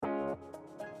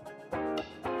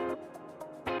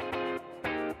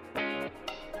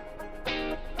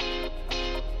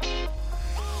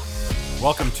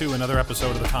Welcome to another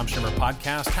episode of the Tom Schimmer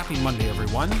Podcast. Happy Monday,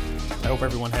 everyone. I hope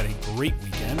everyone had a great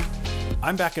weekend.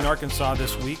 I'm back in Arkansas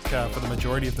this week for the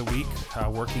majority of the week,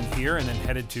 working here, and then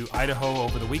headed to Idaho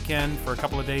over the weekend for a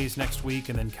couple of days next week,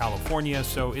 and then California.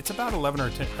 So it's about 11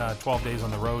 or 12 days on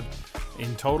the road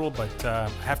in total, but I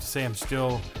have to say I'm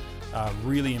still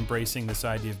really embracing this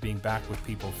idea of being back with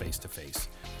people face to face.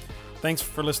 Thanks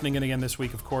for listening in again this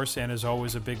week, of course, and as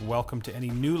always, a big welcome to any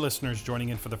new listeners joining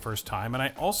in for the first time. And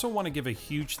I also want to give a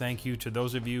huge thank you to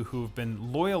those of you who have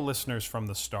been loyal listeners from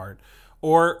the start,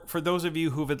 or for those of you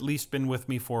who've at least been with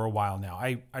me for a while now.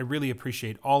 I really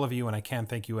appreciate all of you, and I can't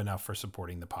thank you enough for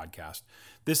supporting the podcast.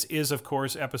 This is, of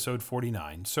course, episode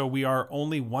 49, so we are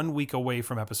only 1 week away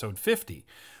from episode 50.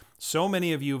 So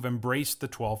many of you have embraced the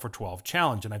 12 for 12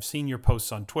 challenge, and I've seen your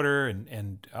posts on Twitter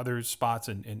and other spots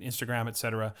and Instagram,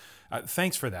 etc.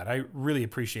 Thanks for that. I really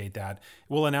appreciate that.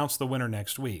 We'll announce the winner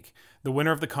next week. The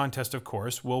winner of the contest, of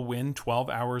course, will win 12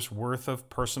 hours worth of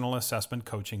personal assessment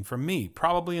coaching from me,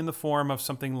 probably in the form of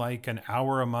something like an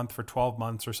hour a month for 12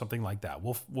 months or something like that.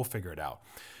 We'll figure it out.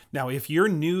 Now, if you're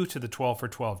new to the 12 for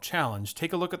 12 challenge,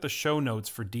 take a look at the show notes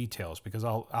for details, because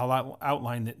I'll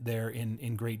outline it there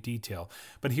in great detail.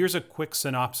 But here's a quick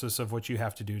synopsis of what you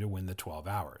have to do to win the 12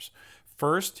 hours.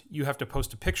 First, you have to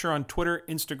post a picture on Twitter,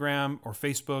 Instagram, or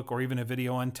Facebook, or even a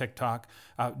video on TikTok.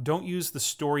 Don't use the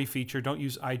story feature. Don't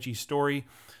use IG story,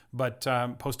 but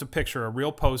post a picture, a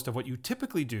real post of what you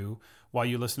typically do while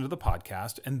you listen to the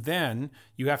podcast. And then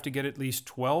you have to get at least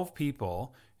 12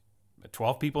 people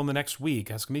in the next week,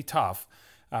 that's going to be tough,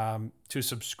 to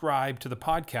subscribe to the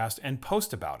podcast and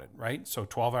post about it, right? So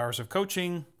 12 hours of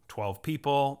coaching, 12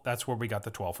 people, that's where we got the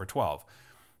 12 for 12.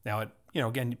 Now,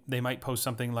 again, they might post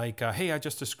something like, hey, I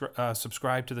just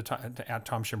subscribed to at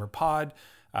Tom Schimmer Pod.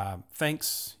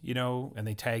 Thanks, and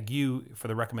they tag you for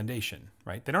the recommendation,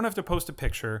 right? They don't have to post a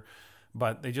picture,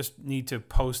 but they just need to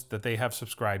post that they have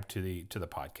subscribed to the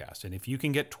podcast. And if you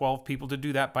can get 12 people to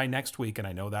do that by next week, and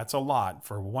I know that's a lot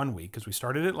for 1 week because we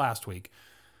started it last week,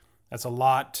 that's a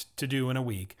lot to do in a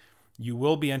week, you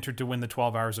will be entered to win the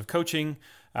 12 hours of coaching.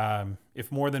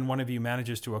 If more than one of you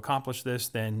manages to accomplish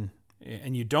this, and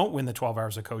you don't win the 12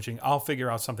 hours of coaching, I'll figure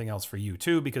out something else for you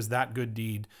too, because that good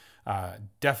deed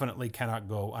definitely cannot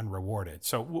go unrewarded.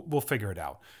 So we'll figure it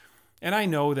out. And I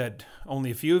know that only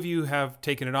a few of you have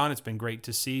taken it on. It's been great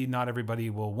to see. Not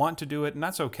everybody will want to do it, and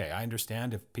that's okay. I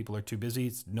understand if people are too busy.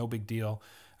 It's no big deal.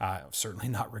 Certainly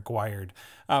not required.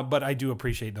 But I do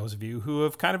appreciate those of you who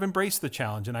have kind of embraced the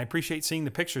challenge, and I appreciate seeing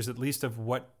the pictures, at least, of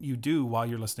what you do while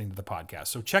you're listening to the podcast.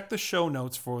 So check the show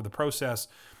notes for the process,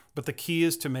 but the key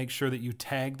is to make sure that you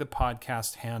tag the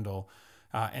podcast handle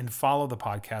and follow the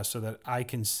podcast so that I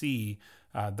can see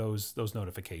those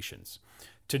notifications.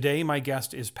 Today, my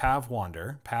guest is Pav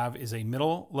Wander. Pav is a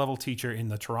middle-level teacher in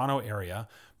the Toronto area.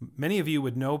 Many of you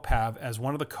would know Pav as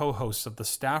one of the co-hosts of the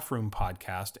Staff Room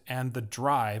podcast and The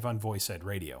Drive on Voice Ed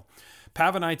Radio.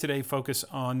 Pav and I today focus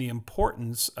on the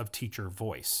importance of teacher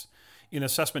voice. In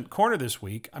Assessment Corner this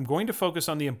week, I'm going to focus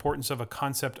on the importance of a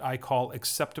concept I call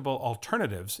acceptable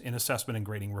alternatives in assessment and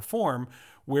grading reform,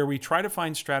 where we try to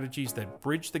find strategies that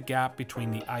bridge the gap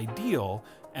between the ideal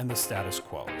and the status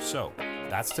quo. So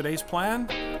that's today's plan.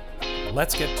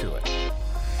 Let's get to it.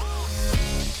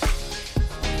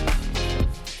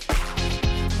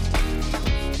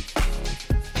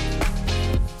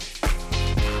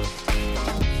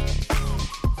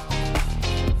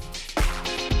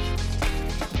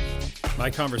 My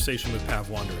conversation with Pav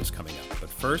Wander is coming up, but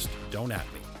first, don't at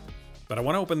me. But I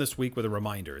want to open this week with a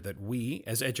reminder that we,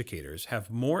 as educators,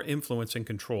 have more influence and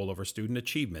control over student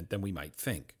achievement than we might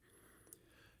think.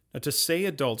 Now, to say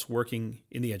adults working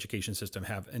in the education system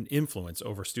have an influence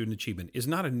over student achievement is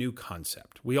not a new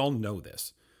concept. We all know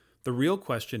this. The real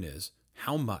question is,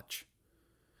 how much?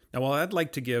 Now, while I'd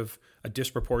like to give a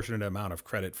disproportionate amount of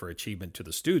credit for achievement to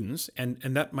the students, and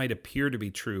that might appear to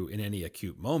be true in any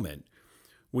acute moment,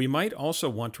 we might also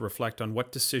want to reflect on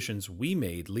what decisions we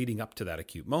made leading up to that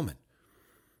acute moment.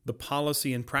 The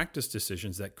policy and practice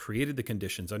decisions that created the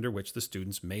conditions under which the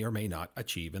students may or may not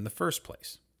achieve in the first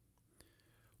place.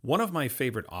 One of my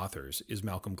favorite authors is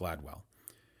Malcolm Gladwell.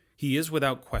 He is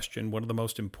without question one of the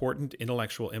most important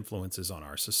intellectual influences on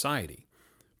our society.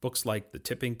 Books like The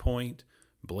Tipping Point,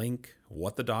 Blink,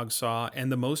 What the Dog Saw, and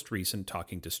the most recent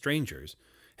Talking to Strangers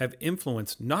have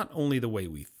influenced not only the way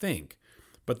we think,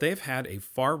 but they've had a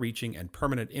far-reaching and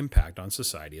permanent impact on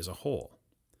society as a whole.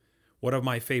 One of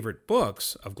my favorite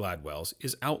books of Gladwell's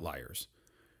is Outliers.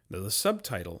 Now, the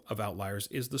subtitle of Outliers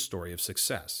is The Story of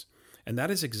Success, and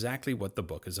that is exactly what the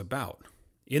book is about.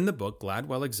 In the book,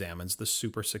 Gladwell examines the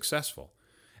super successful,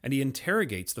 and he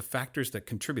interrogates the factors that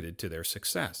contributed to their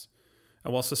success.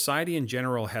 And while society in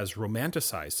general has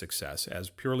romanticized success as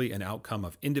purely an outcome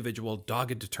of individual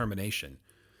dogged determination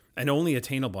and only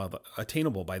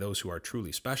attainable by those who are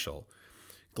truly special,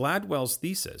 Gladwell's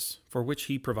thesis, for which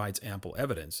he provides ample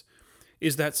evidence,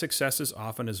 is that success is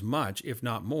often as much, if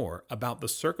not more, about the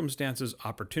circumstances,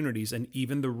 opportunities, and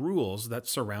even the rules that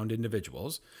surround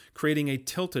individuals, creating a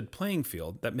tilted playing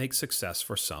field that makes success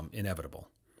for some inevitable.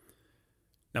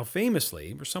 Now,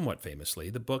 famously, or somewhat famously,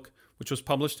 the book, which was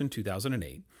published in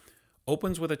 2008,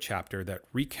 opens with a chapter that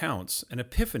recounts an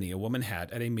epiphany a woman had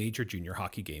at a major junior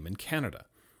hockey game in Canada.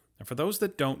 And for those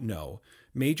that don't know,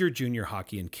 major junior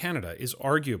hockey in Canada is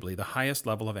arguably the highest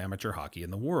level of amateur hockey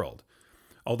in the world.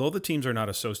 Although the teams are not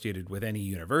associated with any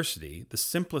university, the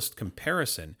simplest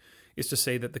comparison is to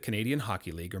say that the Canadian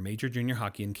Hockey League, or Major Junior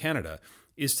Hockey in Canada,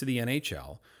 is to the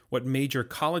NHL what major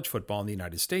college football in the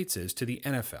United States is to the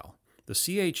NFL. The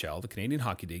CHL, the Canadian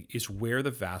Hockey League, is where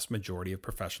the vast majority of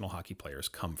professional hockey players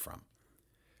come from.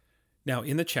 Now,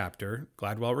 in the chapter,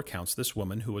 Gladwell recounts this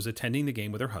woman who was attending the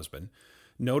game with her husband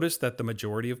noticed that the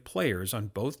majority of players on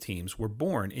both teams were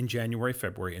born in January,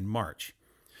 February, and March.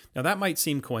 Now, that might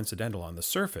seem coincidental on the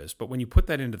surface, but when you put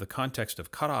that into the context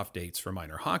of cutoff dates for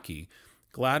minor hockey,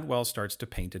 Gladwell starts to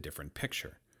paint a different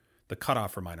picture. The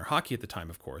cutoff for minor hockey at the time,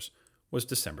 of course, was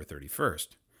December 31st.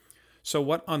 So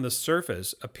what on the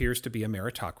surface appears to be a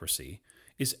meritocracy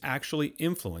is actually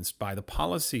influenced by the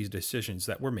policy decisions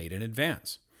that were made in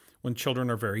advance. When children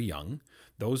are very young,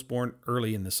 those born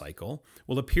early in the cycle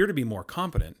will appear to be more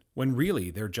competent when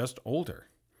really they're just older.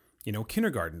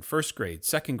 Kindergarten, first grade,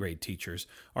 second grade teachers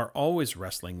are always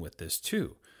wrestling with this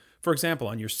too. For example,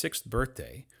 on your 6th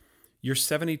birthday, you're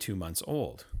 72 months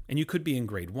old, and you could be in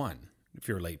grade 1 if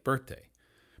you're a late birthday.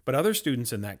 But other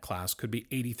students in that class could be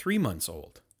 83 months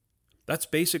old. That's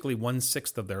basically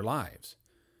 1/6 of their lives.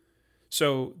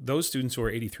 So those students who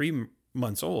are 83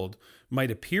 months old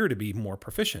might appear to be more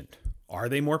proficient. Are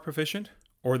they more proficient?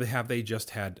 Or have they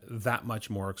just had that much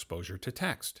more exposure to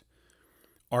text?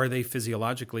 Are they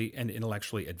physiologically and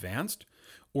intellectually advanced?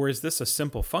 Or is this a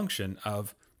simple function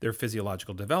of their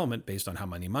physiological development based on how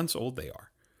many months old they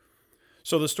are?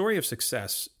 So the story of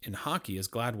success in hockey, as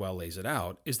Gladwell lays it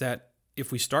out, is that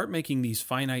if we start making these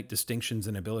finite distinctions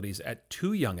and abilities at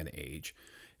too young an age,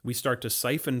 we start to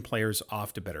siphon players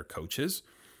off to better coaches.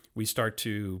 We start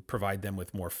to provide them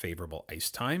with more favorable ice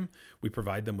time. We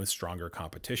provide them with stronger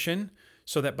competition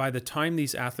so that by the time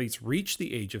these athletes reach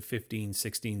the age of 15,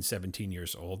 16, 17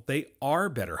 years old, they are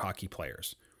better hockey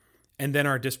players and then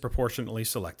are disproportionately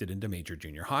selected into major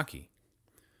junior hockey.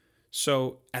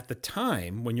 So at the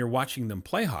time when you're watching them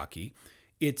play hockey,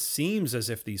 it seems as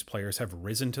if these players have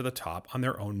risen to the top on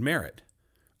their own merit.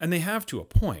 And they have to a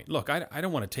point. Look, I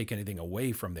don't want to take anything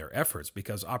away from their efforts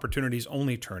because opportunities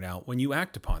only turn out when you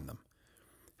act upon them.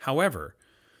 However,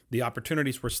 the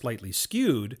opportunities were slightly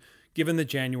skewed given the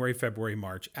January, February,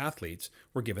 March athletes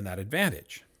were given that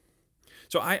advantage.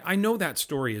 So I know that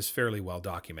story is fairly well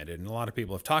documented, and a lot of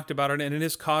people have talked about it, and it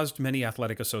has caused many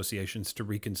athletic associations to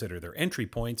reconsider their entry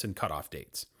points and cutoff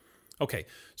dates. Okay,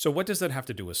 so what does that have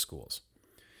to do with schools?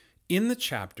 In the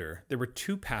chapter, there were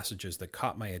 2 passages that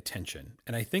caught my attention,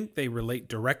 and I think they relate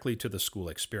directly to the school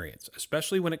experience,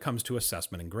 especially when it comes to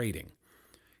assessment and grading.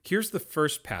 Here's the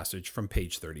first passage from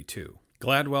page 32.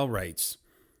 Gladwell writes,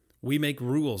 "We make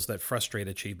rules that frustrate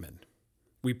achievement.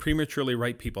 We prematurely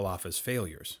write people off as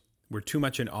failures. We're too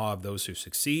much in awe of those who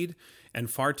succeed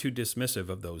and far too dismissive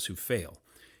of those who fail.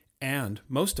 And,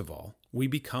 most of all, we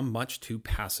become much too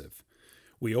passive.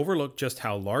 We overlook just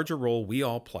how large a role we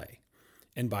all play.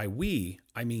 And by we,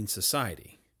 I mean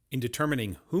society, in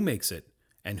determining who makes it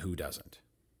and who doesn't."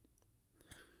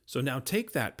 So now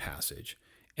take that passage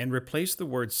and replace the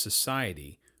word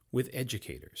society with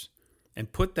educators,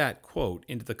 and put that quote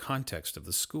into the context of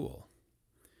the school.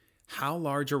 How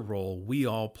large a role we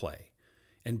all play,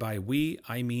 and by we,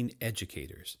 I mean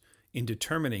educators, in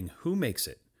determining who makes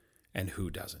it and who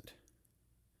doesn't.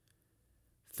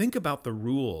 Think about the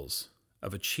rules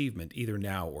of achievement either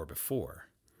now or before.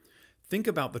 Think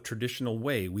about the traditional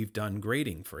way we've done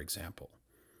grading, for example.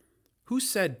 Who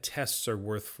said tests are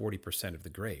worth 40% of the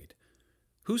grade?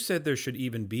 Who said there should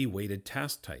even be weighted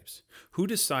task types? Who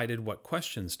decided what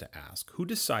questions to ask? Who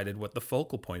decided what the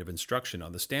focal point of instruction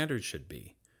on the standards should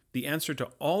be? The answer to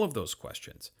all of those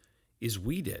questions is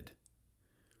we did.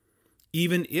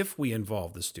 Even if we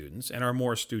involve the students and are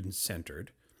more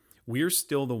student-centered, we're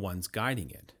still the ones guiding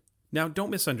it. Now,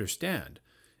 don't misunderstand.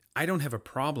 I don't have a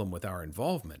problem with our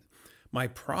involvement. My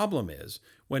problem is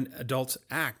when adults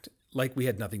act like we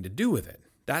had nothing to do with it.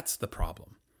 That's the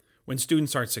problem. When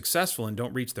students aren't successful and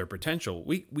don't reach their potential,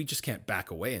 we just can't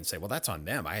back away and say, well, that's on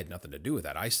them. I had nothing to do with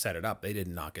that. I set it up. They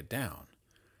didn't knock it down.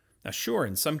 Now, sure,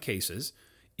 in some cases,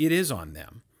 it is on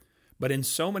them. But in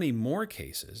so many more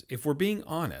cases, if we're being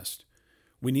honest,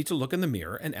 we need to look in the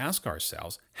mirror and ask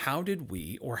ourselves, how did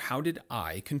we or how did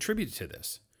I contribute to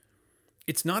this?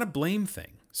 It's not a blame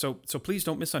thing. So please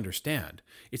don't misunderstand.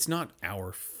 It's not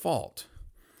our fault.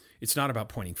 It's not about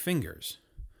pointing fingers.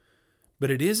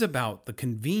 But it is about the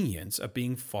convenience of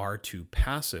being far too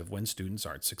passive when students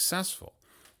aren't successful.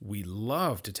 We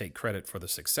love to take credit for the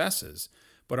successes,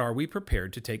 but are we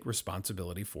prepared to take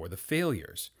responsibility for the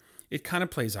failures? It kind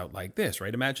of plays out like this,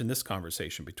 right? Imagine this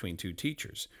conversation between two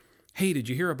teachers. Hey, did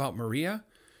you hear about Maria?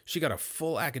 She got a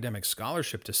full academic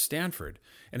scholarship to Stanford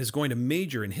and is going to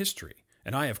major in history.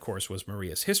 And I, of course, was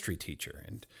Maria's history teacher.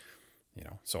 And,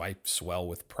 so I swell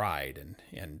with pride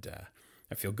and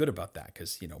I feel good about that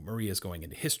because, Maria's going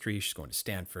into history. She's going to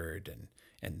Stanford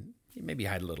and maybe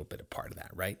I had a little bit of part of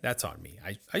that, right? That's on me.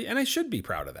 And I should be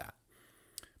proud of that.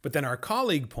 But then our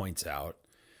colleague points out,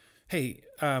 hey,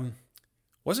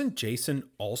 wasn't Jason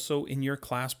also in your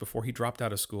class before he dropped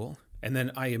out of school? And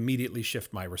then I immediately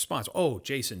shift my response. Oh,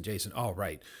 Jason. Oh,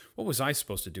 right. What was I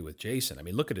supposed to do with Jason? I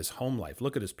mean, look at his home life.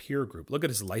 Look at his peer group. Look at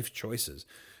his life choices.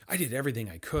 I did everything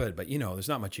I could, but there's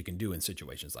not much you can do in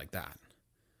situations like that.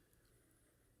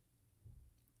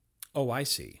 Oh, I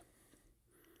see.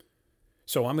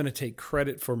 So I'm going to take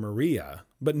credit for Maria,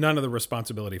 but none of the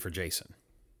responsibility for Jason.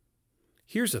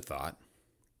 Here's a thought.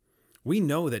 We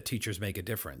know that teachers make a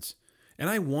difference, and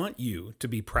I want you to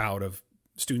be proud of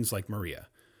students like Maria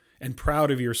and proud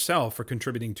of yourself for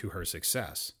contributing to her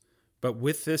success. But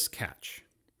with this catch,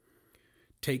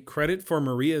 take credit for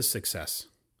Maria's success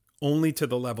only to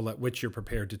the level at which you're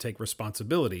prepared to take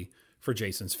responsibility for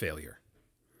Jason's failure.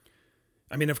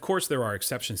 I mean, of course, there are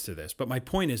exceptions to this, but my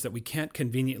point is that we can't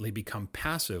conveniently become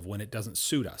passive when it doesn't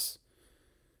suit us.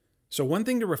 So one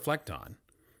thing to reflect on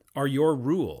are your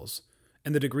rules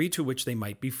and the degree to which they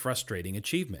might be frustrating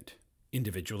achievement.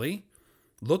 Individually,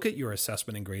 look at your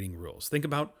assessment and grading rules. Think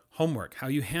about homework, how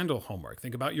you handle homework.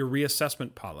 Think about your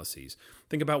reassessment policies.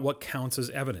 Think about what counts as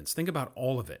evidence. Think about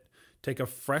all of it. Take a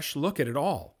fresh look at it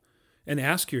all and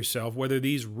ask yourself whether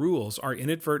these rules are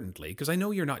inadvertently, because I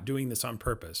know you're not doing this on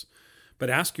purpose, but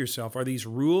ask yourself, are these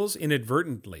rules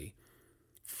inadvertently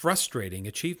frustrating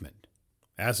achievement?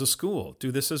 As a school,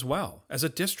 do this as well. As a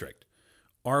district,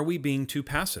 are we being too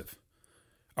passive?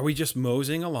 Are we just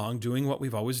moseying along doing what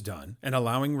we've always done and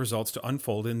allowing results to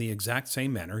unfold in the exact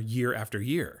same manner year after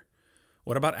year?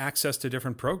 What about access to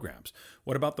different programs?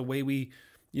 What about the way we,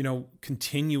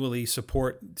 continually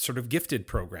support sort of gifted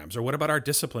programs? Or what about our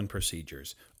discipline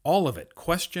procedures? All of it.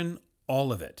 Question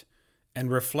all of it. And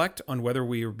reflect on whether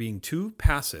we are being too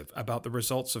passive about the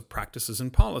results of practices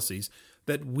and policies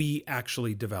that we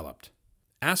actually developed.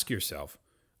 Ask yourself,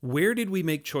 where did we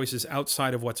make choices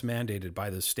outside of what's mandated by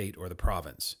the state or the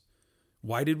province?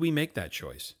 Why did we make that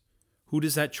choice? Who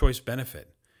does that choice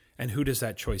benefit? And who does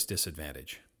that choice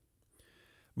disadvantage?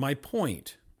 My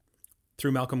point,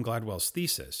 through Malcolm Gladwell's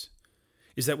thesis,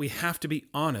 is that we have to be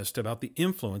honest about the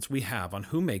influence we have on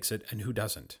who makes it and who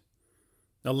doesn't.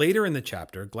 Now, later in the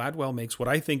chapter, Gladwell makes what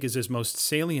I think is his most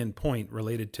salient point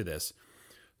related to this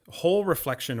whole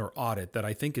reflection or audit that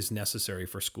I think is necessary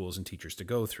for schools and teachers to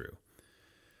go through.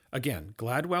 Again,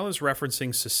 Gladwell is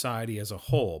referencing society as a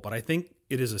whole, but I think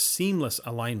it is a seamless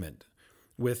alignment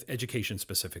with education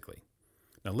specifically.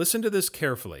 Now, listen to this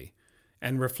carefully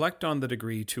and reflect on the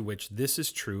degree to which this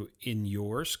is true in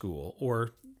your school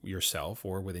or yourself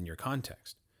or within your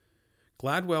context.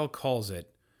 Gladwell calls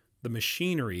it the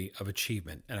machinery of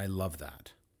achievement, and I love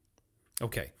that.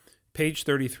 Okay, page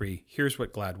 33, here's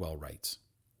what Gladwell writes.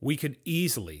 We could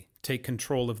easily take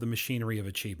control of the machinery of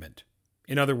achievement.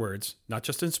 In other words, not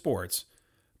just in sports,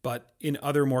 but in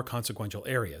other more consequential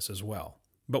areas as well.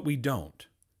 But we don't.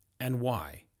 And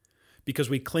why? Because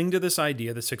we cling to this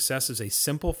idea that success is a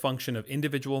simple function of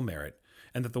individual merit,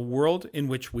 and that the world in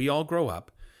which we all grow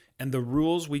up and the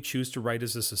rules we choose to write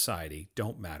as a society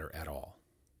don't matter at all.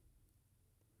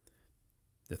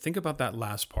 Now think about that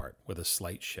last part with a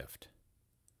slight shift.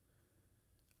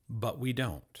 But we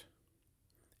don't.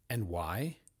 And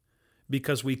why?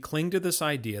 Because we cling to this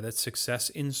idea that success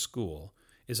in school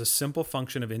is a simple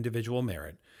function of individual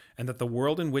merit, and that the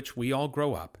world in which we all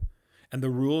grow up, and the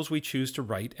rules we choose to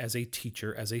write as a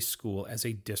teacher, as a school, as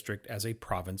a district, as a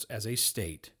province, as a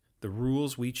state, the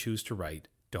rules we choose to write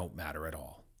don't matter at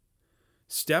all.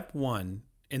 Step one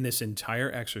in this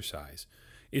entire exercise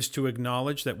is to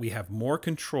acknowledge that we have more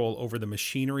control over the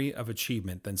machinery of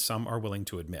achievement than some are willing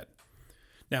to admit.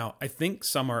 Now, I think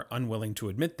some are unwilling to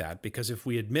admit that, because if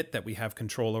we admit that we have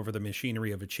control over the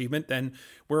machinery of achievement, then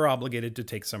we're obligated to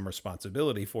take some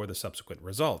responsibility for the subsequent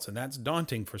results, and that's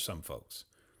daunting for some folks.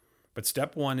 But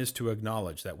step one is to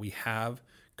acknowledge that we have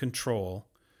control,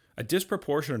 a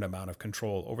disproportionate amount of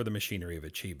control over the machinery of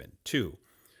achievement. Two,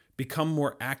 become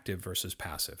more active versus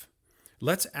passive.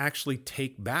 Let's actually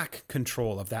take back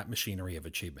control of that machinery of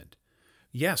achievement.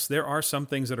 Yes, there are some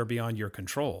things that are beyond your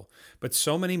control, but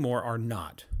so many more are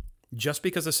not. Just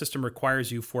because a system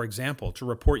requires you, for example, to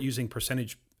report using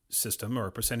percentage system or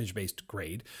a percentage-based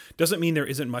grade, doesn't mean there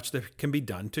isn't much that can be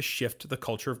done to shift the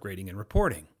culture of grading and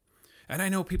reporting. And I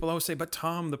know people always say, but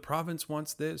Tom, the province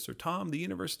wants this, or Tom, the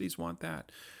universities want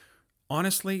that.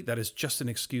 Honestly, that is just an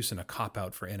excuse and a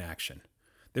cop-out for inaction.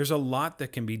 There's a lot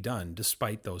that can be done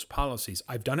despite those policies.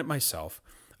 I've done it myself.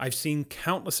 I've seen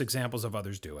countless examples of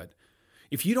others do it.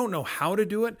 If you don't know how to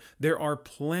do it, there are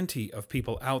plenty of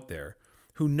people out there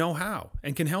who know how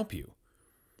and can help you.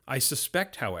 I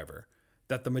suspect, however,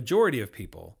 that the majority of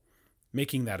people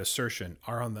making that assertion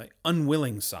are on the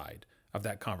unwilling side of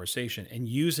that conversation and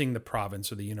using the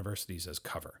province or the universities as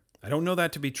cover. I don't know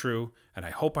that to be true, and I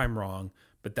hope I'm wrong,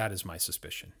 but that is my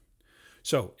suspicion.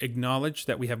 So acknowledge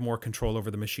that we have more control over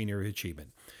the machinery of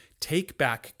achievement. Take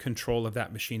back control of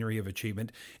that machinery of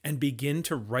achievement and begin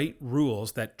to write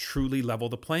rules that truly level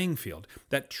the playing field,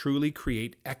 that truly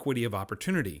create equity of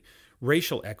opportunity,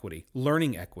 racial equity,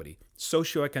 learning equity,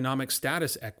 socioeconomic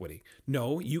status equity.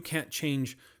 No, you can't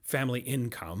change family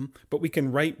income, but we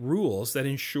can write rules that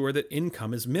ensure that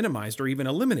income is minimized or even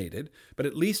eliminated, but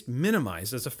at least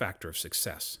minimized as a factor of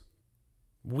success.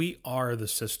 We are the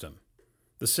system.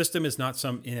 The system is not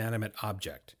some inanimate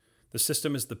object. The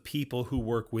system is the people who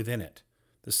work within it.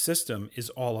 The system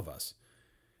is all of us.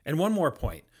 And one more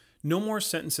point. No more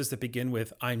sentences that begin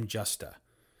with, I'm just a.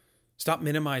 Stop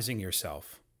minimizing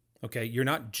yourself. Okay? You're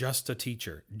not just a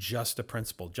teacher, just a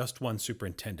principal, just one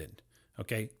superintendent.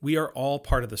 Okay? We are all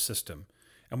part of the system,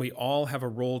 and we all have a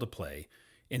role to play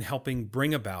in helping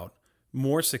bring about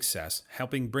more success,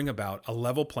 helping bring about a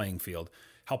level playing field,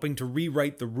 helping to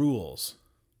rewrite the rules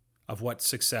of what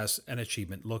success and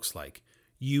achievement looks like.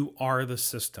 You are the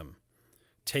system.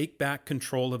 Take back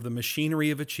control of the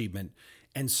machinery of achievement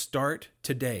and start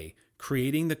today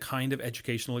creating the kind of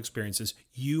educational experiences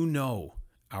you know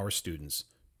our students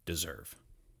deserve.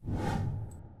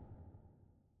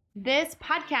 This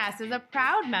podcast is a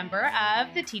proud member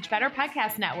of the Teach Better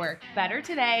Podcast Network. Better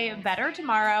today, better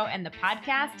tomorrow, and the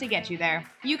podcast to get you there.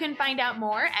 You can find out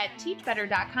more at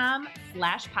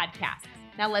teachbetter.com/podcasts.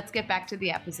 Now let's get back to the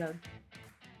episode.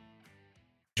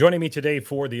 Joining me today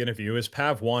for the interview is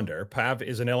Pav Wander. Pav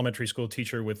is an elementary school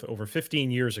teacher with over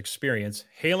 15 years experience,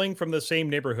 hailing from the same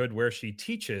neighborhood where she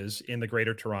teaches in the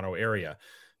Greater Toronto area.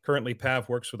 Currently, Pav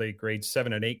works with a grade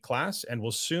 7 and 8 class and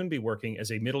will soon be working as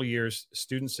a middle years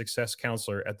student success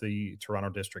counselor at the Toronto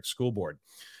District School Board.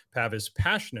 Pav is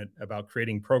passionate about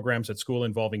creating programs at school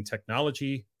involving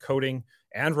technology, coding,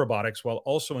 and robotics, while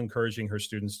also encouraging her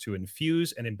students to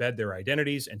infuse and embed their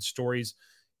identities and stories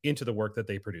into the work that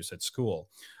they produce at school.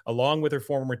 Along with her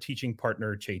former teaching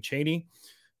partner, Che Cheney,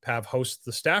 Pav hosts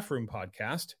the Staff Room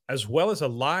podcast, as well as a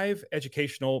live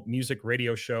educational music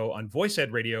radio show on Voice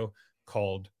Ed Radio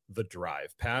called The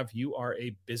Drive. Pav, you are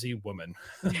a busy woman.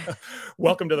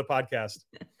 Welcome to the podcast.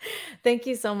 Thank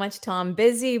you so much, Tom.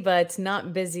 Busy, but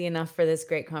not busy enough for this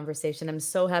great conversation. I'm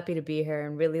so happy to be here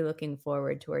and really looking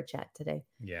forward to our chat today.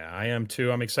 Yeah, I am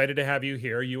too. I'm excited to have you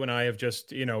here. You and I have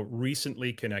just,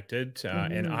 recently connected,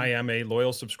 and I am a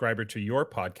loyal subscriber to your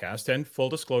podcast. And full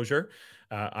disclosure,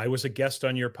 I was a guest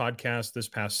on your podcast this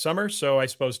past summer, so I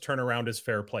suppose turnaround is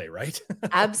fair play, right?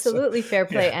 Absolutely fair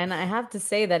play. Yeah. And I have to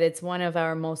say that it's one of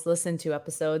our most listened to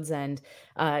episodes. And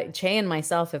Che and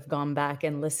myself have gone back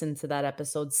and listened to that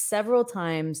episode several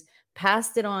times,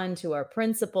 passed it on to our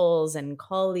principals and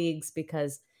colleagues,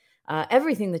 because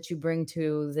everything that you bring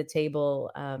to the table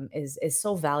is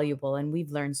so valuable. And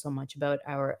we've learned so much about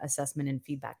our assessment and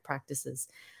feedback practices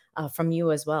from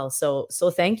you as well. So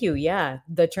thank you. Yeah,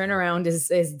 the turnaround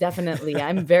is definitely,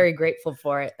 I'm very grateful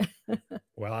for it.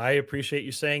 Well, I appreciate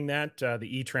you saying that. The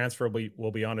e-transfer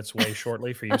will be on its way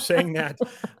shortly for you saying that.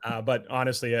 But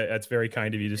honestly, that's very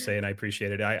kind of you to say, and I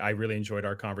appreciate it. I really enjoyed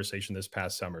our conversation this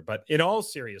past summer. But in all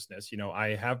seriousness, I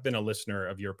have been a listener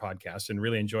of your podcast and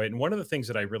really enjoy it. And one of the things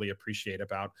that I really appreciate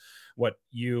about what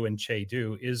you and Che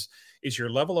do is your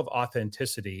level of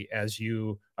authenticity as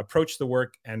you approach the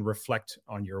work and reflect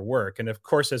on your work. And of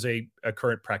course, as a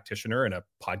current practitioner and a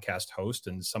podcast host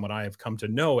and someone I have come to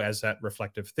know as that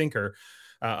reflective thinker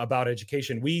about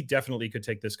education, we definitely could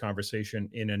take this conversation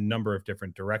in a number of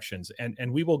different directions.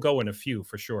 And we will go in a few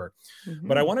for sure. Mm-hmm.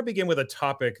 But I want to begin with a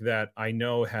topic that I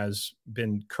know has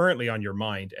been currently on your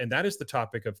mind, and that is the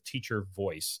topic of teacher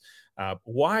voice.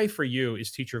 Why for you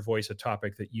is teacher voice a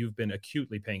topic that you've been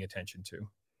acutely paying attention to?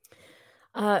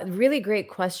 Really great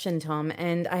question, Tom.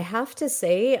 And I have to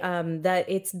say that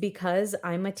it's because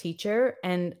I'm a teacher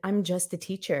and I'm just a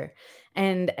teacher.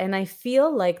 And I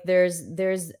feel like there's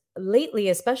lately,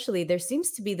 especially, there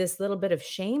seems to be this little bit of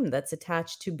shame that's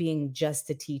attached to being just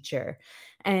a teacher.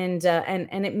 And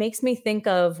it makes me think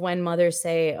of when mothers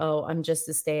say, "Oh, I'm just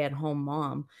a stay-at-home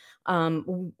mom."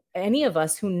 Any of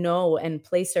us who know and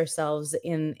place ourselves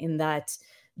in that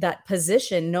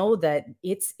position know that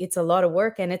it's a lot of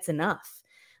work and it's enough.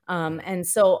 And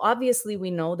so obviously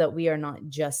we know that we are not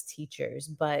just teachers,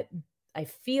 but I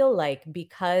feel like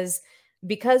because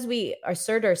we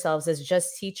assert ourselves as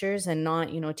just teachers and not,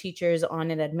 teachers on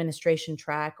an administration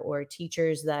track or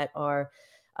teachers that are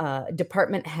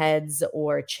department heads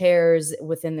or chairs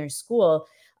within their school,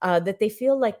 that they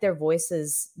feel like their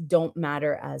voices don't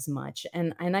matter as much.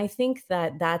 And I think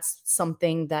that that's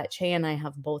something that Che and I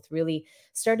have both really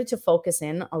started to focus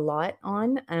in a lot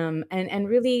on, and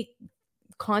really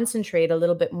concentrate a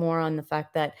little bit more on the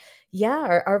fact that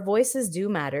yeah, our voices do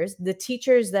matters. The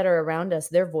teachers that are around us,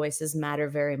 their voices matter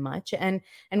very much, and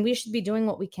we should be doing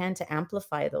what we can to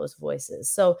amplify those voices.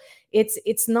 So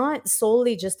it's not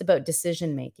solely just about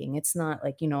decision making. It's not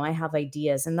like, I have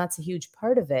ideas and that's a huge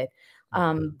part of it.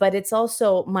 But it's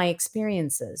also my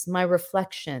experiences, my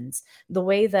reflections, the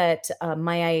way that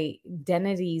my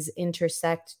identities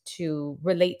intersect to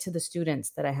relate to the students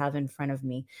that I have in front of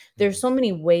me. There's so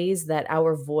many ways that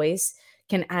our voice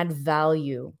can add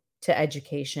value to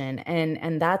education,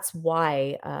 and that's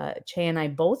why Che and I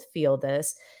both feel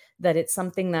this, that it's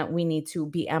something that we need to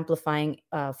be amplifying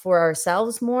for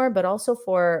ourselves more, but also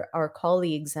for our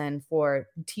colleagues and for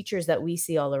teachers that we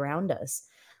see all around us.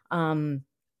 Um,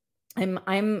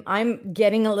 I'm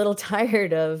getting a little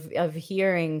tired of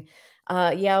hearing,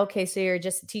 yeah, okay, so you're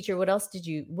just a teacher. What else do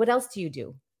you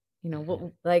do?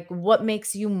 Mhm. What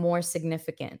makes you more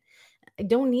significant? I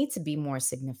don't need to be more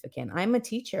significant. I'm a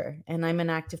teacher and I'm an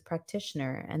active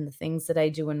practitioner, and the things that I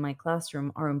do in my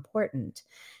classroom are important.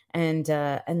 And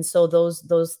so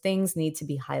those things need to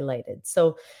be highlighted.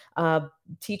 So uh,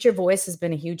 teacher voice has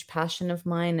been a huge passion of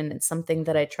mine, and it's something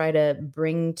that I try to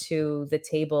bring to the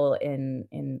table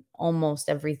in almost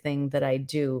everything that I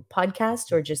do,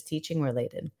 podcast or just teaching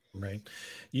related. Right.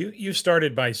 You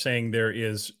started by saying there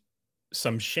is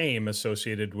some shame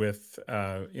associated with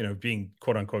being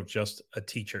quote unquote just a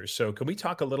teacher. So can we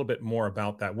talk a little bit more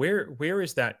about that? Where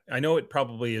is that? I know it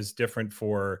probably is different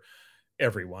for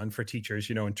everyone, for teachers,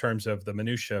 in terms of the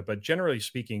minutia, but generally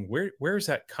speaking, where is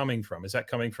that coming from? Is that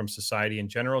coming from society in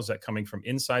general? Is that coming from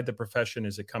inside the profession?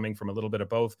 Is it coming from a little bit of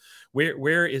both?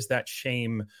 Where is that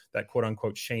shame, that quote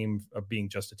unquote shame of being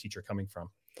just a teacher coming from?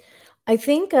 I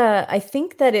think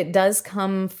that it does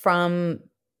come from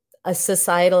a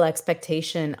societal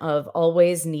expectation of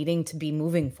always needing to be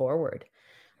moving forward.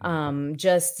 Mhm.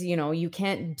 Just, you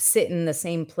can't sit in the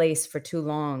same place for too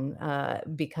long,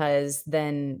 because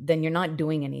then you're not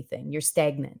doing anything. You're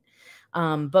stagnant.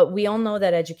 But we all know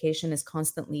that education is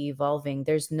constantly evolving.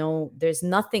 There's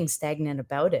nothing stagnant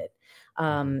about it.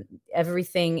 Mhm.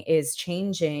 Everything is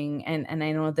changing, and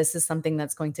I know this is something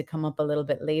that's going to come up a little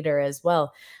bit later as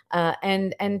well.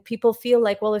 And people feel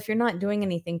like, well, if you're not doing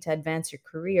anything to advance your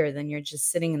career, then you're just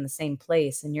sitting in the same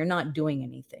place and you're not doing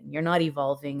anything. You're not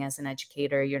evolving as an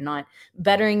educator. You're not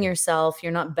bettering yourself.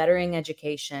 You're not bettering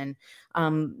education.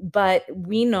 But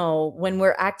we know when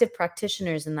we're active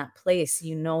practitioners in that place,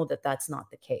 that that's not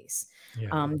the case.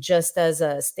 Yeah. Just as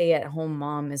a stay at home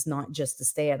mom is not just a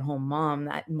stay at home mom,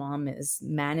 that mom is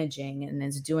managing and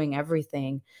is doing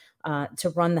everything to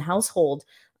run the household.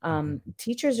 Mhm.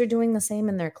 Teachers are doing the same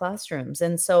in their classrooms.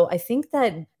 And so I think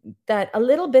that a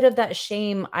little bit of that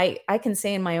shame, I can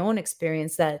say in my own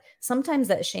experience that sometimes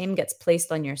that shame gets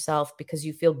placed on yourself because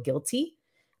you feel guilty,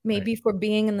 Right. maybe for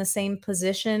being in the same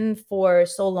position for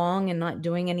so long and not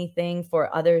doing anything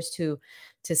for others to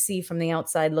see from the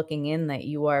outside looking in that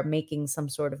you are making some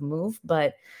sort of move.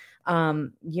 But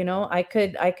I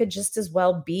could just as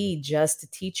well be just a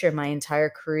teacher my entire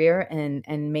career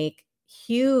and make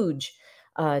huge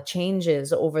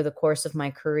changes over the course of my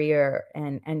career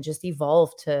and just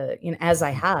evolve to, as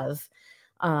I Mhm. have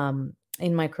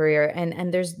in my career,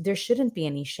 and there shouldn't be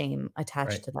any shame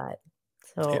attached Right. to that.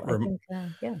 So It I rem- think,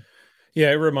 yeah.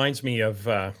 Yeah, it reminds me of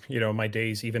my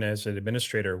days even as an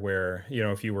administrator, where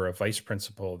if you were a vice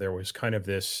principal, there was kind of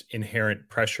this inherent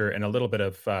pressure and a little bit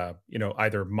of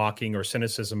either mocking or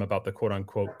cynicism about the quote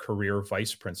unquote career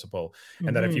vice principal,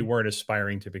 and that if you Mhm. weren't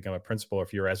aspiring to become a principal, or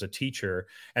if you're as a teacher,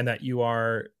 and that you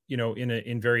are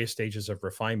in various stages of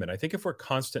refinement. I think if we're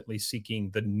constantly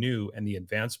seeking the new and the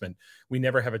advancement, we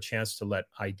never have a chance to let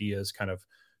ideas kind of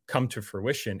come to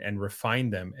fruition and refine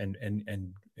them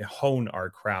hone our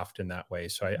craft in that way.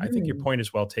 So I think your point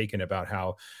is well taken about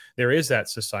how there is that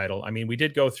societal. I mean, we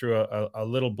did go through a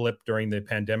little blip during the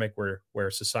pandemic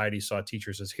where society saw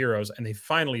teachers as heroes, and they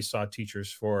finally saw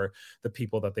teachers for the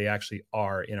people that they actually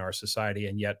are in our society.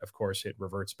 And yet, of course, it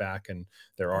reverts back, and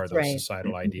there are That's those right.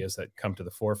 societal ideas that come to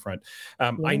the forefront.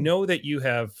 I Yeah. know that you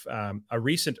have a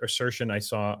recent assertion I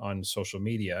saw on social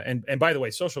media, and by the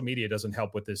way, social media doesn't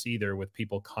help with this either, with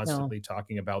people constantly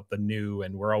talking about the new,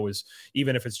 and we're always,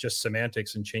 even if it's just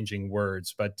semantics and changing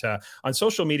words. But on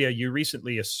social media, you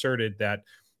recently asserted that,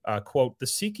 quote, the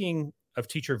seeking of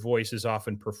teacher voice is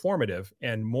often performative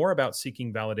and more about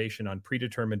seeking validation on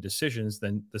predetermined decisions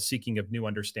than the seeking of new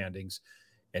understandings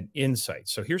and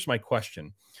insights. So here's my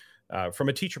question. From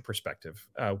a teacher perspective,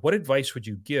 what advice would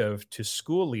you give to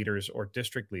school leaders or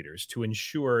district leaders to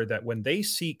ensure that when they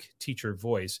seek teacher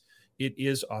voice, it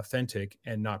is authentic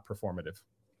and not performative?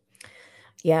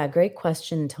 Yeah, great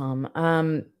question, Tom.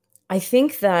 I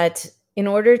think that in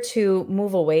order to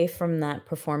move away from that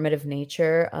performative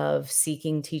nature of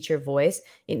seeking teacher voice,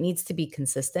 it needs to be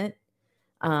consistent,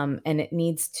 and it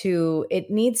needs to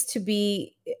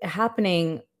be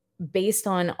happening based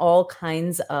on all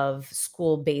kinds of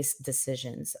school-based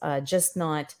decisions, just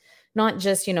not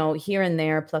just here and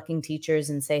there plucking teachers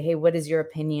and say, hey, what is your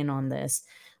opinion on this?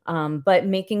 But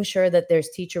making sure that there's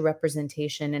teacher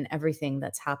representation in everything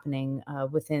that's happening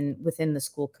within the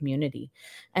school community.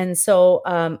 And so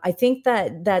I think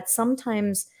that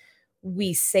sometimes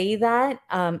we say that,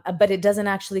 but it doesn't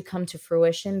actually come to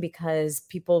fruition because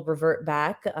people revert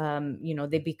back.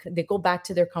 They go back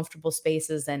to their comfortable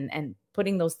spaces, and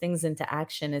putting those things into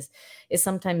action is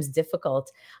sometimes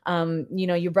difficult.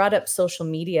 You brought up social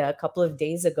media a couple of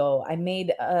days ago. I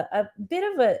made a bit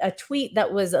of a tweet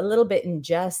that was a little bit in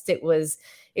jest. And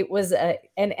it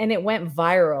went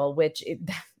viral, which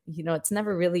it's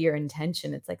never really your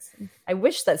intention. It's like, I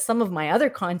wish that some of my other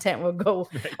content would go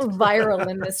Right. viral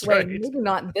in this way, Right. maybe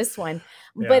not this one.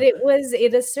 Yeah. But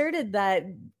it asserted that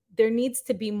there needs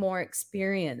to be more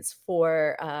experience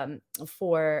for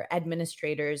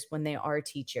administrators when they are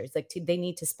teachers. Like they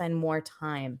need to spend more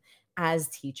time as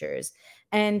teachers,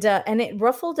 and it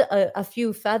ruffled a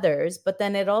few feathers. But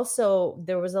then there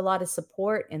was a lot of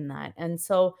support in that, and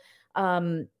so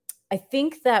I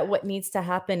think that what needs to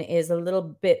happen is a little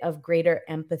bit of greater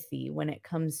empathy when it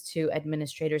comes to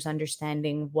administrators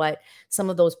understanding what some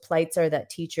of those plights are that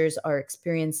teachers are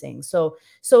experiencing. So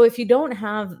if you don't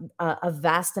have a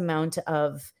vast amount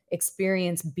of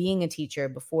experience being a teacher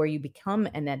before you become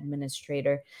an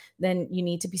administrator, then you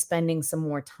need to be spending some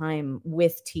more time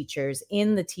with teachers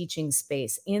in the teaching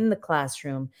space, in the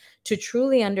classroom, to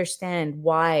truly understand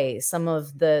why some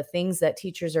of the things that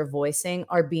teachers are voicing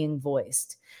are being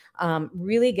voiced.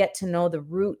 Really get to know the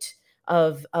root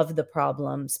of the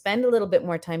problem. Spend a little bit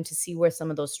more time to see where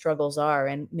some of those struggles are,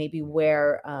 and maybe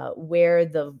where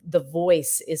the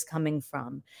voice is coming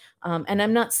from. And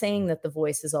I'm not saying that the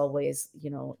voice is always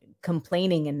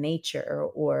complaining in nature,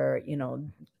 or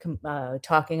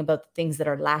talking about the things that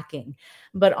are lacking,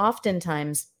 but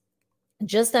oftentimes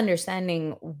just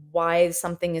understanding why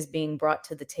something is being brought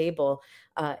to the table,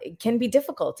 it can be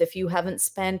difficult if you haven't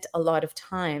spent a lot of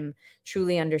time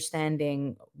truly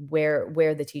understanding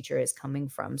where the teacher is coming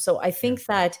from. So I think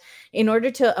that in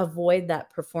order to avoid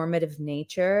that performative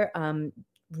nature,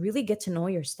 really get to know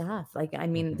your staff. Like, I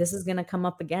mean, this is going to come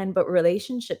up again, but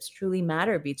relationships truly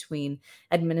matter between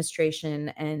administration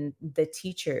and the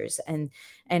teachers, and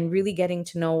really getting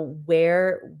to know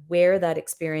where that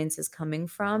experience is coming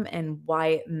from and why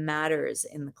it matters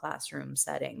in the classroom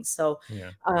setting. So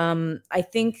I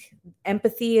think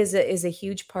empathy is a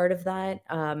huge part of that.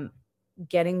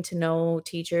 Getting to know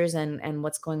teachers and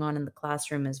what's going on in the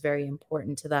classroom is very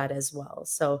important to that as well.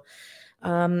 So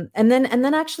and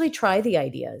then actually try the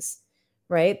ideas,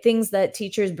 right? Things that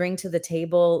teachers bring to the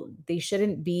table, they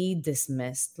shouldn't be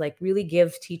dismissed. Like, really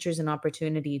give teachers an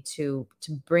opportunity to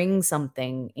bring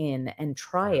something in and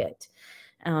try it.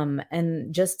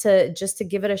 And just to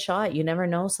give it a shot. You never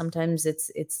know. Sometimes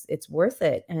it's worth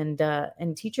it.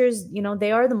 And teachers,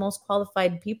 they are the most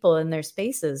qualified people in their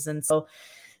spaces. And so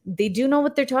they do know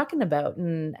what they're talking about.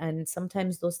 And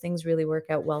sometimes those things really work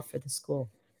out well for the school.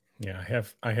 Yeah,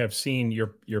 I have seen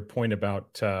your point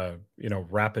about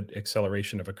rapid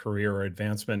acceleration of a career or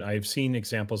advancement. I've seen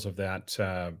examples of that,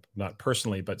 not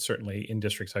personally, but certainly in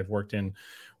districts I've worked in,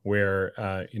 where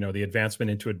the advancement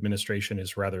into administration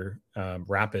is rather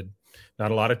rapid.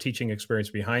 Not a lot of teaching experience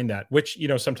behind that, which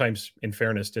sometimes, in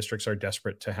fairness, districts are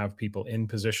desperate to have people in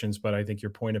positions. But I think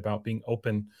your point about being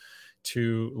open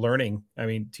to learning. I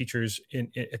mean, teachers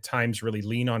at times really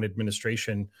lean on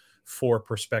administration for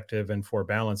perspective and for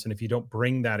balance. And if you don't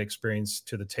bring that experience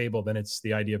to the table, then it's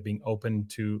the idea of being open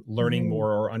to learning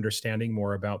more or understanding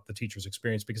more about the teacher's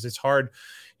experience, because it's hard,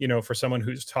 for someone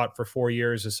who's taught for 4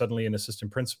 years is suddenly an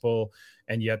assistant principal,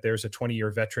 and yet there's a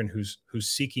 20-year veteran who's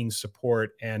seeking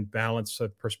support and balance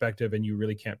of perspective, and you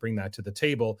really can't bring that to the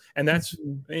table. And that's,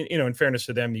 in fairness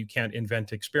to them, you can't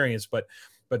invent experience, but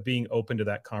being open to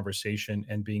that conversation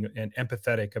and being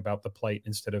empathetic about the plight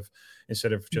instead of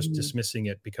just dismissing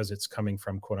it because it's coming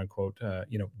from quote unquote,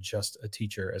 just a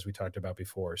teacher, as we talked about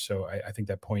before. So I think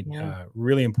that point,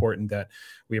 really important that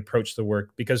we approach the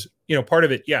work, because, part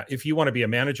of it, if you want to be a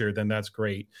manager, then that's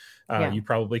great. You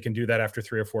probably can do that after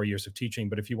 3 or 4 years of teaching.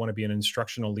 But if you want to be an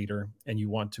instructional leader and you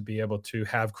want to be able to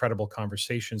have credible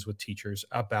conversations with teachers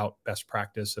about best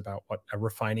practice, about what a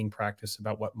refining practice,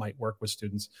 about what might work with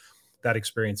students, that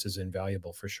experience is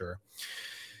invaluable for sure.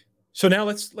 So now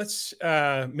let's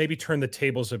maybe turn the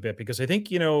tables a bit, because I think,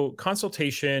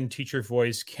 consultation, teacher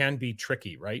voice can be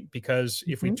tricky, right? Because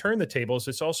if we turn the tables,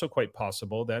 it's also quite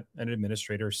possible that an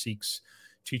administrator seeks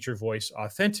teacher voice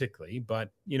authentically,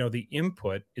 but, the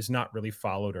input is not really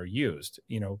followed or used,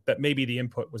 that maybe the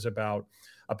input was about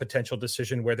a potential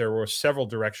decision where there were several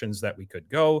directions that we could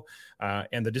go.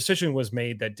 And the decision was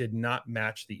made that did not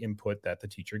match the input that the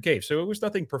teacher gave. So it was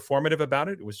nothing performative about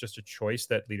it. It was just a choice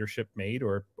that leadership made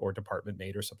or department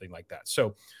made or something like that.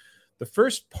 So the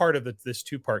first part of this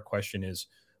two-part question is,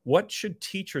 what should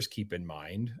teachers keep in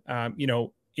mind,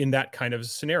 in that kind of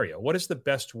scenario? What is the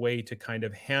best way to kind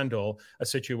of handle a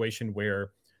situation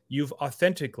where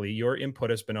your input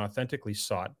has been authentically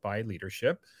sought by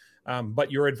leadership, but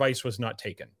your advice was not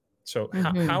taken? So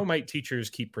how might teachers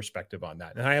keep perspective on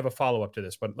that? And I have a follow-up to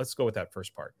this, but let's go with that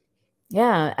first part.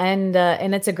 Yeah, and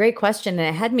it's a great question,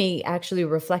 and it had me actually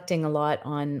reflecting a lot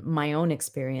on my own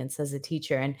experience as a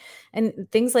teacher, and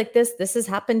things like this. This has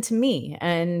happened to me,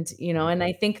 and and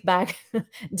I think back,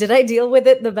 did I deal with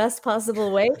it the best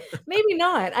possible way? Maybe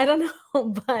not. I don't know,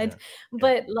 but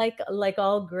like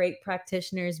all great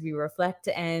practitioners, we reflect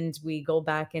and we go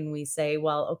back and we say,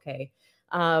 well, okay.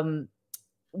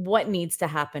 What needs to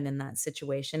happen in that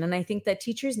situation. And I think that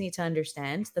teachers need to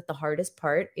understand that the hardest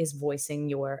part is voicing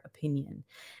your opinion.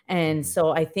 And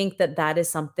so I think that is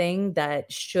something that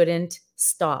shouldn't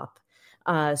stop.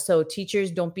 So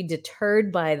teachers, don't be deterred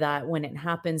by that when it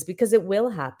happens, because it will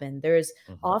happen. There's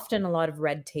often a lot of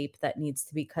red tape that needs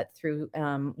to be cut through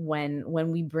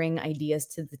when we bring ideas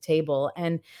to the table.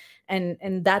 And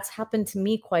that's happened to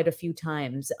me quite a few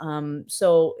times.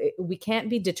 We can't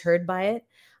be deterred by it.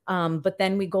 But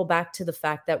then we go back to the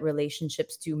fact that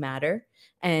relationships do matter.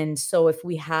 And so if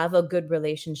we have a good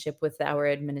relationship with our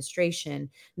administration,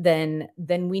 then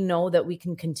we know that we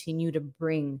can continue to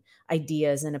bring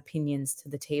ideas and opinions to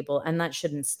the table, and that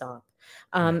shouldn't stop.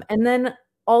 And then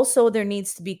also there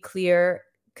needs to be clear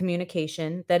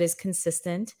communication that is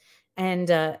consistent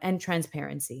and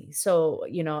transparency. So,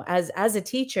 as a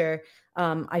teacher,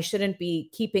 I shouldn't be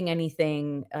keeping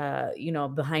anything,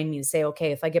 behind me to say,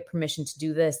 okay, if I get permission to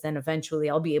do this, then eventually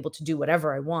I'll be able to do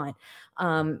whatever I want.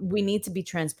 We need to be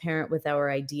transparent with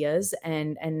our ideas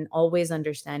and always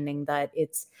understanding that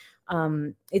it's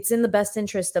in the best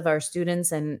interest of our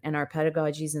students and our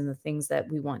pedagogies and the things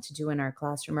that we want to do in our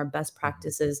classroom, our best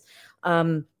practices.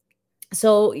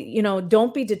 So,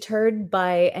 don't be deterred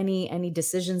by any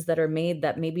decisions that are made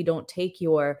that maybe don't take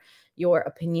your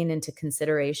opinion into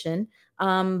consideration.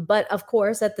 But of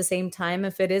course, at the same time,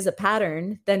 if it is a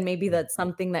pattern, then maybe that's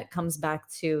something that comes back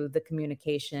to the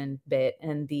communication bit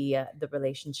and the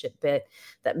relationship bit,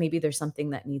 that maybe there's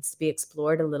something that needs to be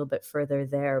explored a little bit further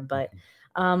there. But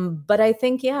I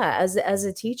think, as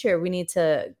a teacher, we need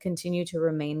to continue to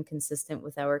remain consistent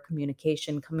with our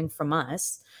communication coming from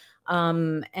us.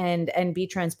 And be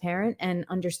transparent and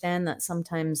understand that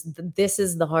sometimes this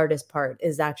is the hardest part,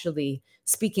 is actually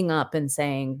speaking up and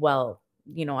saying, well,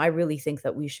 I really think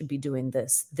that we should be doing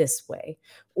this way,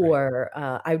 or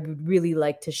I would really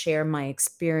like to share my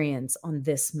experience on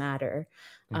this matter.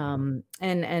 And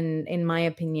in my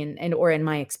opinion, or in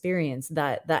my experience,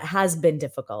 that has been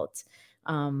difficult.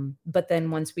 But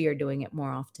then once we are doing it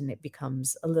more often, it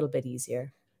becomes a little bit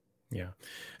easier. Yeah,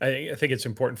 I think it's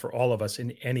important for all of us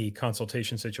in any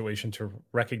consultation situation to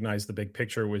recognize the big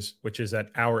picture, which is that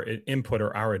our input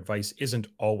or our advice isn't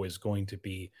always going to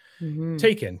be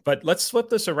taken. But let's flip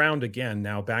this around again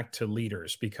now, back to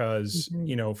leaders, because,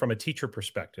 from a teacher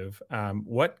perspective,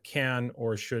 what can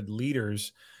or should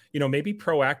leaders maybe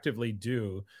proactively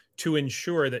do to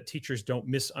ensure that teachers don't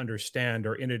misunderstand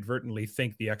or inadvertently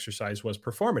think the exercise was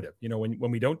performative?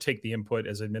 When we don't take the input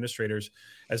as administrators,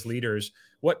 as leaders,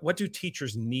 what do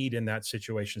teachers need in that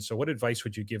situation? So what advice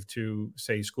would you give to,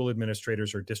 say, school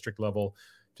administrators or district level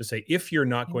to say, if you're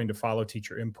not going to follow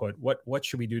teacher input, what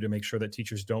should we do to make sure that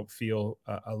teachers don't feel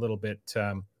a little bit,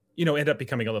 end up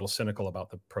becoming a little cynical about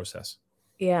the process?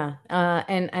 Yeah.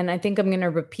 And I think I'm going to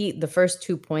repeat the first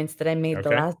 2 points that I made the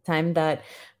Okay. last time, that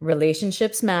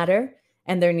relationships matter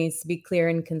and there needs to be clear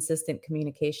and consistent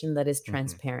communication that is Hmm.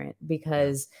 transparent, Yeah.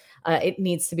 because it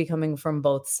needs to be coming from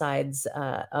both sides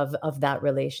of that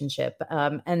relationship.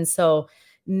 And so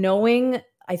knowing,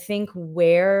 I think,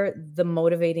 where the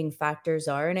motivating factors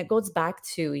are, and it goes back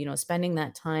to, spending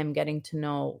that time getting to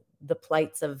know the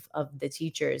plights of the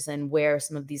teachers and where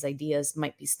some of these ideas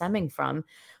might be stemming from.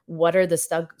 What are the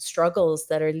struggles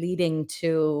that are leading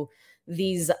to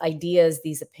these ideas,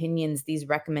 these opinions, these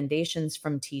recommendations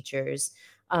from teachers?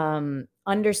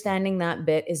 Understanding that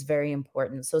bit is very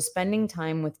important. So spending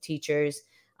time with teachers,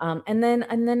 and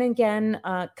then again,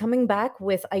 coming back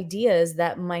with ideas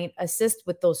that might assist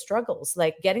with those struggles,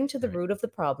 like getting to the Right. root of the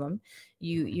problem.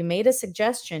 You Mhm. you made a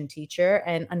suggestion, teacher,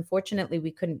 and unfortunately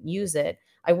we couldn't use it.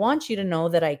 I want you to know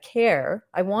that I care.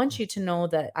 I want you to know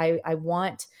that I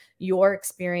want your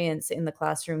experience in the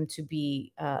classroom to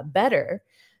be better.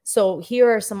 So here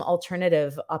are some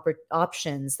alternative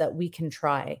options that we can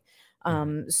try.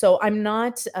 Mhm. So I'm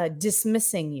not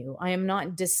dismissing you. I am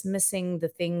not dismissing the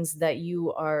things that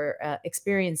you are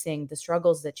experiencing, the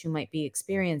struggles that you might be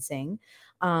experiencing.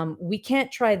 We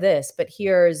can't try this, but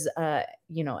here's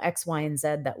X, Y, and Z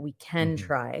that we can Mhm.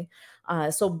 try.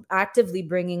 So actively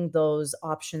bringing those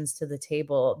options to the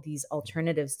table, these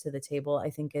alternatives to the table, I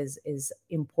think is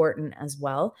important as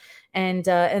well. And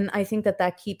I think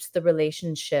that keeps the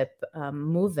relationship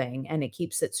moving, and it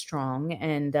keeps it strong.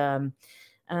 And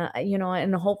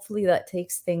hopefully that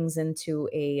takes things into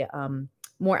a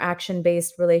more action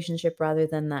based relationship rather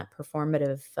than that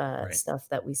performative Right. stuff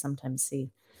that we sometimes see.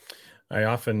 I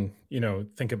often,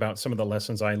 think about some of the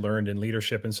lessons I learned in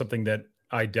leadership, and something that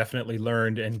I definitely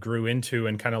learned and grew into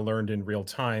and kind of learned in real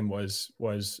time was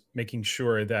making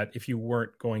sure that if you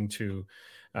weren't going to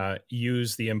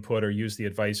use the input or use the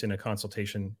advice in a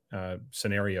consultation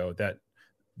scenario, that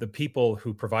the people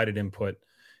who provided input,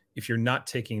 if you're not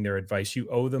taking their advice, you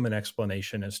owe them an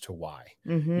explanation as to why.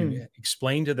 You Hmm.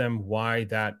 explain to them why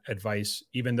that advice,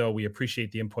 even though we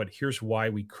appreciate the input, here's why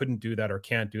we couldn't do that or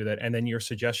can't do that. And then your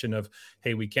suggestion of,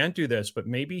 hey, we can't do this, but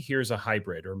maybe here's a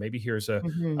hybrid, or maybe here's a,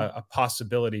 Hmm. a, a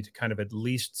possibility to kind of at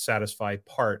least satisfy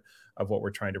part of what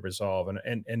we're trying to resolve.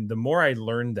 And the more I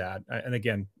learned that, and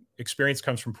again, experience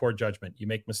comes from poor judgment. You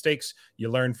make mistakes, you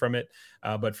learn from it.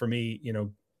 But for me,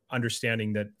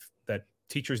 understanding that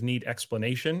teachers need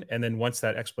explanation, and then once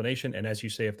that explanation, and as you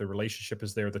say, if the relationship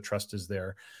is there, the trust is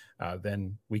there,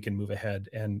 then we can move ahead,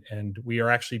 and we are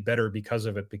actually better because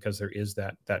of it, because there is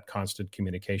that constant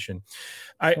communication.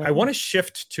 I Yeah. want to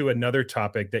shift to another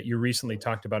topic that you recently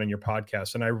talked about in your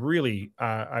podcast, and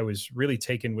I was really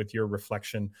taken with your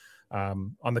reflection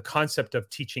on the concept of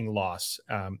teaching loss.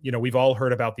 We've all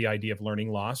heard about the idea of learning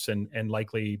loss, and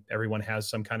likely everyone has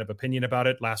some kind of opinion about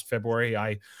it. Last February,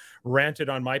 I ranted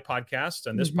on my podcast,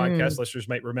 and this Hmm. podcast listeners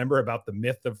might remember about the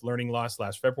myth of learning loss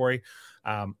last February.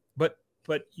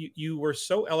 But you were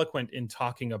so eloquent in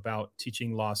talking about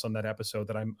teaching loss on that episode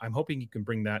that I'm hoping you can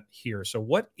bring that here. So,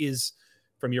 what is,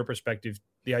 from your perspective,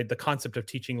 the concept of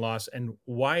teaching loss, and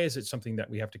why is it something that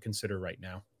we have to consider right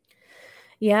now?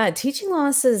 Yeah, teaching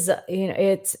loss is,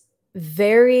 it's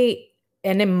very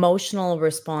an emotional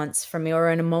response from me, or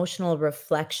an emotional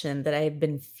reflection that I've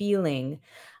been feeling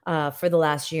for the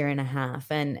last year and a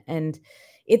half. And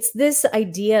it's this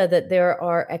idea that there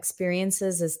are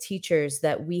experiences as teachers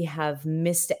that we have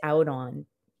missed out on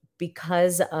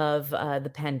because of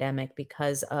the pandemic,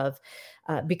 because of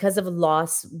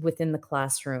loss within the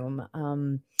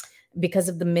classroom, because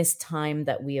of the missed time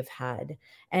that we have had.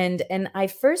 And I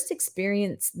first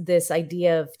experienced this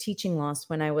idea of teaching loss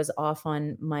when I was off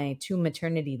on my two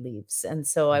maternity leaves. And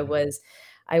so I Hmm. was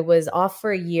I was off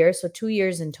for a year, so 2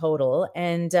 years in total.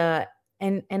 And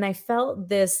I felt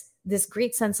this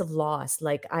great sense of loss.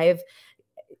 Like, I've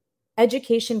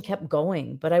education kept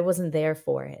going, but I wasn't there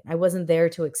for it. I wasn't there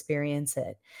to experience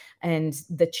it. And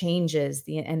the changes,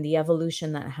 the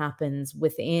evolution that happens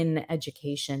within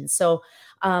education. So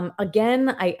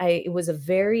again, I it was a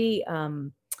very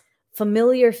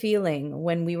familiar feeling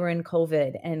when we were in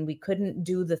COVID and we couldn't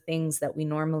do the things that we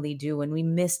normally do, and we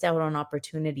missed out on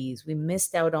opportunities. We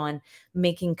missed out on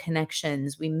making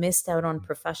connections. We missed out on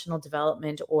professional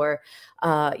development, or,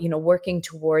 working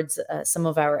towards some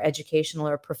of our educational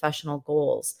or professional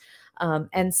goals.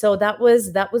 And so that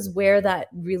was where that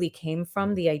really came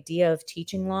from, the idea of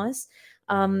teaching loss.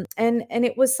 And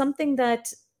it was something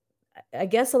that I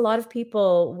guess a lot of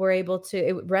people were able to,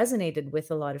 it resonated with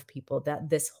a lot of people, that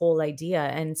this whole idea.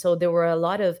 And so there were a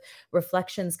lot of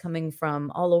reflections coming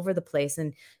from all over the place.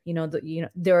 And,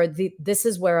 this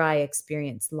is where I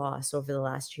experienced loss over the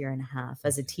last year and a half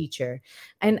as a teacher.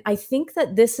 And I think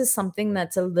that this is something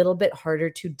that's a little bit harder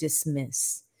to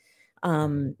dismiss,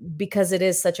 because it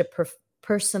is such a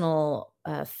personal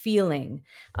feeling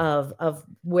of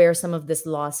where some of this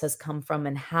loss has come from,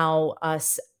 and how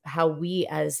we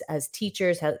as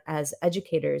teachers, as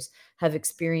educators, have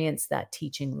experienced that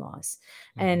teaching loss.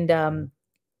 And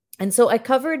so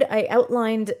I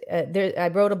outlined there. I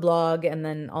wrote a blog, and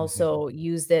then also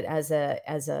used it as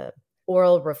a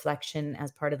oral reflection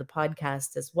as part of the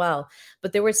podcast as well.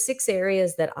 But there were 6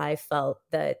 areas that I felt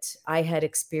that I had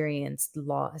experienced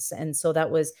loss. And so that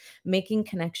was making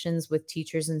connections with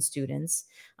teachers and students.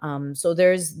 So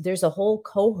there's a whole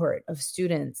cohort of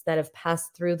students that have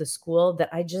passed through the school that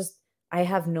I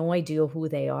have no idea who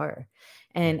they are.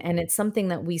 And it's something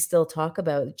that we still talk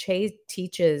about. Che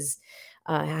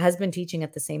has been teaching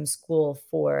at the same school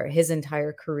for his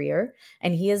entire career,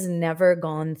 and he has never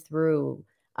gone through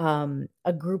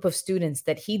a group of students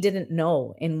that he didn't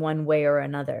know in one way or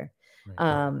another.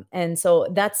 Right. And so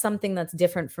that's something that's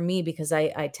different for me, because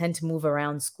I tend to move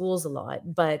around schools a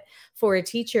lot. But for a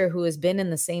teacher who has been in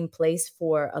the same place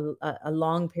for a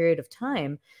long period of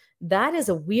time, that is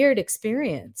a weird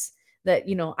experience. That,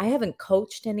 I haven't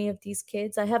coached any of these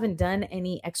kids. I haven't done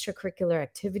any extracurricular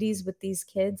activities with these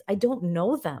kids. I don't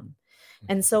know them.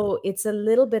 And so it's a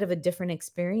little bit of a different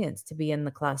experience to be in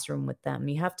the classroom with them.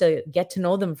 You have to get to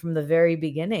know them from the very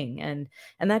beginning. And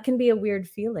that can be a weird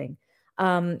feeling.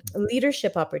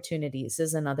 Leadership opportunities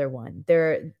is another one.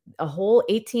 A whole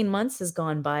 18 months has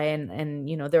gone by, and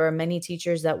there are many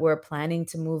teachers that were planning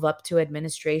to move up to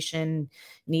administration,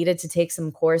 needed to take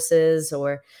some courses,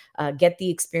 or get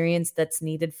the experience that's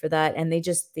needed for that. And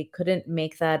they couldn't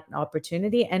make that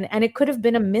opportunity. And it could have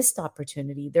been a missed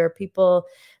opportunity. There are people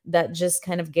that just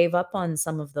kind of gave up on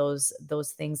some of those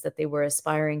things that they were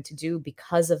aspiring to do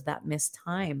because of that missed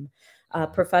time.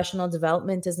 Professional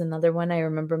development is another one. I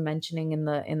remember mentioning in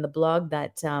the blog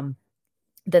that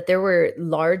that there were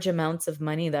large amounts of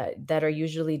money that are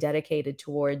usually dedicated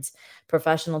towards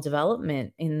professional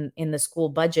development in the school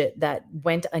budget that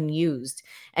went unused.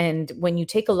 And when you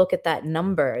take a look at that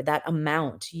number, that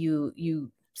amount,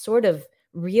 you sort of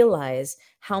realize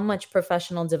how much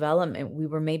professional development we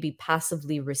were maybe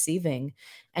passively receiving,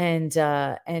 and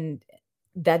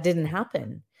that didn't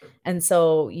happen. And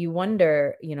so you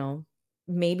wonder,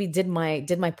 maybe did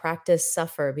my practice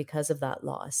suffer because of that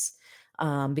loss,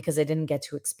 because I didn't get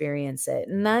to experience it?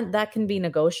 And that can be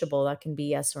negotiable. That can be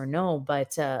yes or no,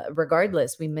 but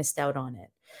regardless, we missed out on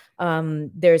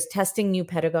it. There's testing new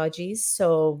pedagogies.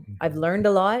 So I've learned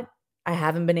a lot. I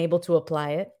haven't been able to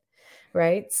apply it.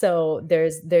 Right. So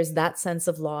there's that sense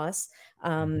of loss.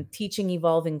 Teaching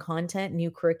evolving content,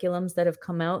 new curriculums that have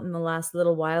come out in the last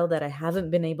little while that I haven't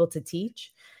been able to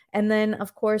teach. And then,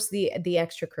 of course, the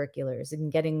extracurriculars and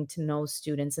getting to know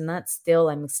students. And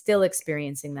I'm still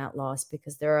experiencing that loss,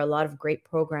 because there are a lot of great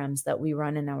programs that we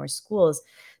run in our schools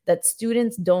that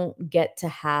students don't get to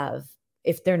have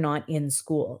if they're not in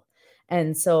school.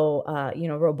 And so,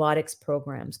 robotics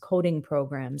programs, coding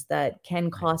programs that can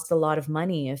cost a lot of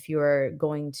money if you're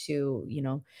going to,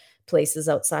 places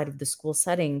outside of the school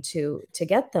setting to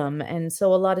get them. And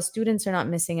so a lot of students are not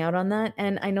missing out on that.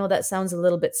 And I know that sounds a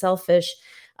little bit selfish,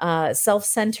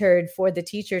 self-centered for the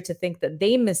teacher to think that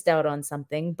they missed out on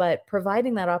something, but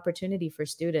providing that opportunity for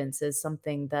students is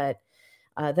something that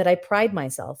I pride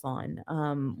myself on,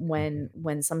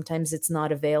 when sometimes it's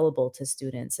not available to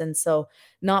students. And so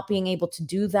not being able to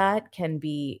do that can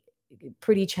be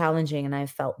pretty challenging. And I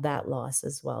felt that loss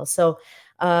as well. So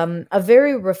a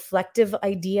very reflective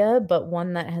idea, but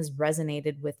one that has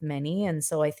resonated with many. And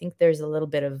so I think there's a little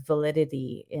bit of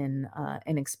validity in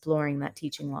exploring that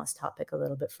teaching loss topic a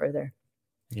little bit further.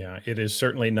 Yeah, it is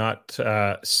certainly not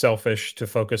selfish to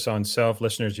focus on self.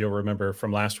 Listeners, you'll remember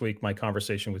from last week my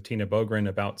conversation with Tina Bogren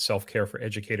about self-care for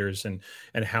educators and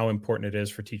how important it is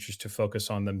for teachers to focus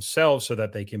on themselves so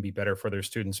that they can be better for their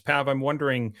students. Pav, I'm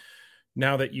wondering,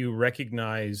 now that you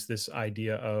recognize this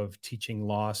idea of teaching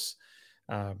loss,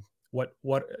 what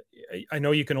I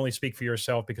know you can only speak for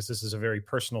yourself because this is a very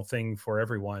personal thing for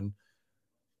everyone.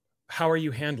 How are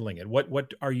you handling it?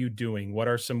 What are you doing? What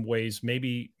are some ways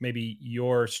maybe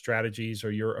your strategies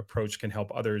or your approach can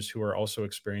help others who are also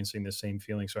experiencing the same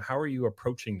feeling? So how are you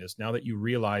approaching this now that you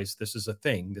realize this is a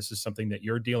thing, this is something that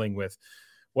you're dealing with?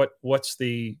 What's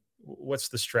the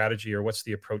strategy or what's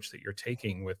the approach that you're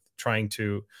taking with trying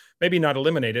to maybe not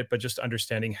eliminate it, but just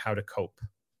understanding how to cope?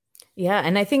 Yeah,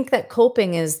 and I think that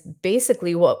coping is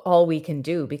basically what all we can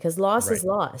do because loss Right. is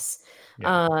loss.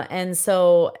 Yeah. And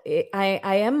so I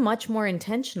am much more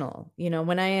intentional. You know,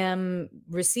 when I am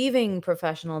receiving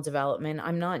professional development,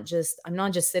 I'm not just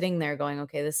sitting there going,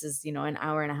 okay, this is, you know, an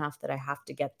hour and a half that I have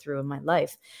to get through in my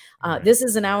life. Right. This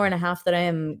is an hour and a half that I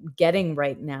am getting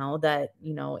right now that,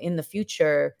 you know, in the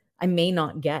future I may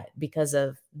not get because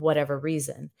of whatever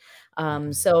reason.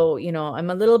 Mhm. So, you know, I'm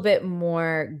a little bit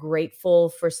more grateful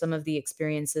for some of the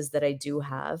experiences that I do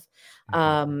have.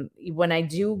 Mhm. When I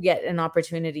do get an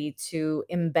opportunity to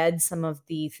embed some of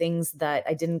the things that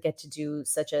I didn't get to do,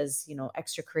 such as, you know,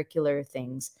 extracurricular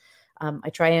things, I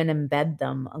try and embed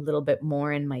them a little bit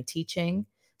more in my teaching.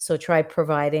 So try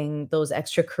providing those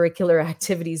extracurricular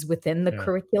activities within the Yeah.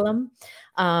 curriculum.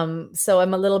 So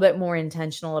I'm a little bit more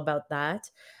intentional about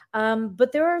that.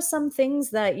 But there are some things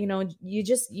that, you know,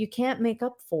 you can't make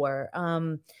up for.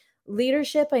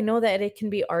 Leadership, I know that it can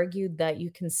be argued that you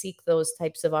can seek those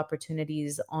types of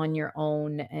opportunities on your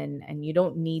own and you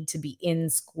don't need to be in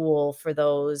school for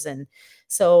those. And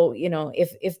so, you know,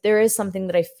 if there is something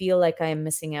that I feel like I am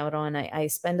missing out on, I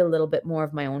spend a little bit more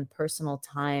of my own personal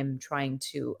time trying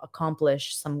to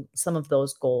accomplish some of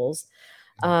those goals.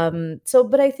 So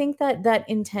but I think that that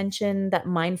intention, that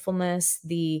mindfulness,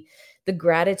 the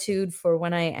gratitude for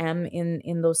when I am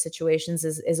in those situations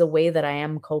is a way that I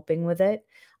am coping with it.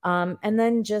 And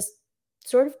then just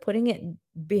sort of putting it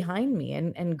behind me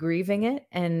and grieving it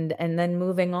and then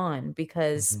moving on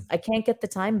because Mhm. I can't get the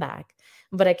time back,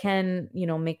 but I can, you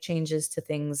know, make changes to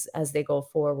things as they go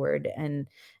forward and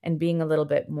being a little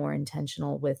bit more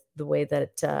intentional with the way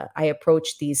that I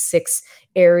approach these 6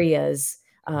 areas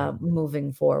Yeah.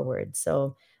 moving forward.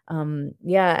 So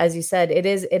yeah, as you said, it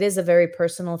is a very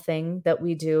personal thing that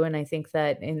we do, and I think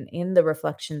that in the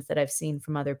reflections that I've seen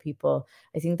from other people,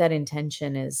 I think that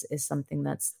intention is something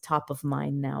that's top of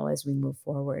mind now as we move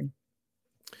forward.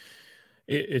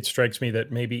 It strikes me that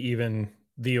maybe even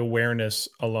the awareness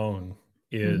alone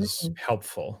is Mhm.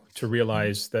 helpful to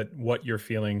realize that what you're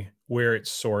feeling, where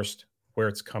it's sourced, where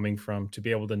it's coming from, to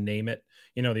be able to name it.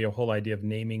 You know, the whole idea of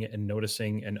naming it and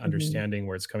noticing and Mhm. understanding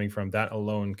where it's coming from, that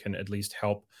alone can at least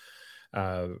help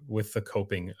with the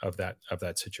coping of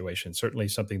that situation. Certainly,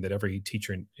 something that every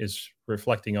teacher is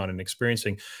reflecting on and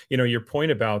experiencing. You know, your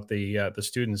point about the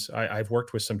students. I've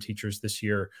worked with some teachers this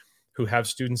year who have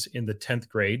students in the 10th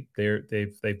grade.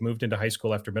 They've moved into high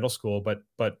school after middle school, but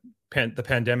the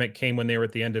pandemic came when they were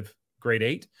at the end of grade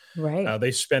 8. Right. They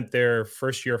spent their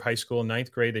first year of high school,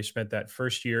 ninth grade. They spent that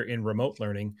first year in remote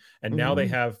learning. And now they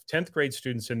Mhm. have 10th grade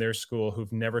students in their school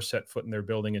who've never set foot in their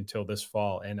building until this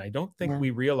fall. And I don't think Yeah. we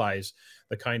realize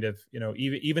the kind of, you know,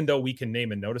 even though we can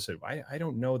name and notice it, I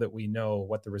don't know that we know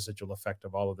what the residual effect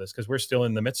of all of this, because we're still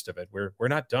in the midst of it. We're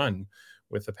not done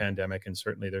with the pandemic. And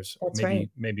certainly there's That's right.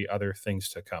 maybe other things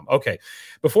to come. Okay.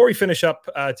 Before we finish up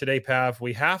today, Pav,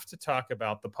 we have to talk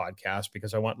about the podcast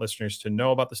because I want listeners to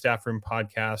know about the Staff Room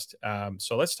podcast.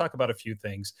 So let's talk about a few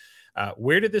things.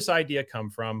 Where did this idea come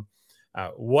from?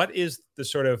 What is the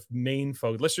sort of main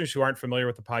focus? Listeners who aren't familiar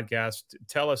with the podcast,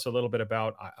 tell us a little bit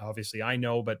about, obviously I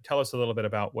know, but tell us a little bit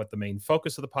about what the main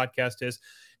focus of the podcast is.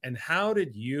 And how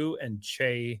did you and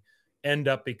Che end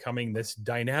up becoming this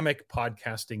dynamic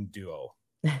podcasting duo?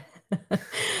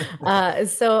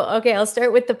 So, okay, I'll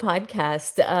start with the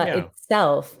podcast Yeah.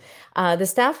 itself. The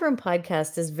Staff Room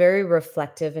podcast is very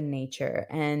reflective in nature.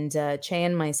 And Che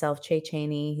and myself, Che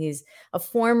Cheney, he's a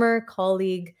former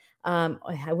colleague.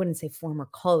 I wouldn't say former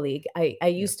colleague. I Yeah.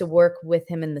 used to work with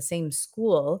him in the same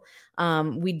school.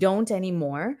 We don't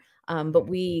anymore. But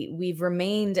Mhm. we've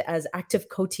remained as active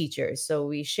co-teachers. So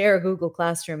we share a Google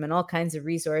Classroom and all kinds of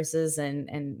resources,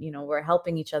 and you know we're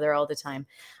helping each other all the time.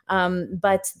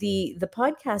 But the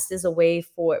podcast was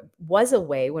a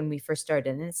way when we first started,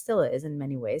 and it still is in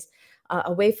many ways,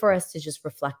 a way for us to just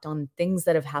reflect on things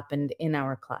that have happened in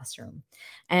our classroom.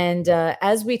 And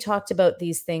as we talked about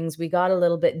these things, we got a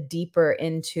little bit deeper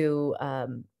into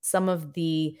some of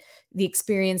the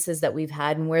experiences that we've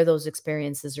had and where those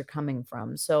experiences are coming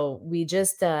from. So we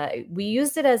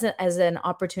used it as an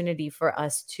opportunity for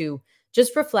us to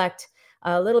just reflect,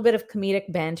 a little bit of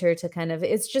comedic banter to kind of,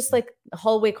 it's just like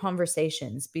hallway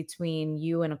conversations between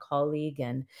you and a colleague,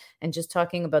 and just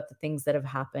talking about the things that have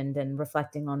happened and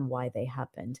reflecting on why they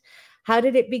happened. How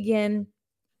did it begin?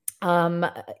 Um,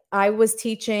 I was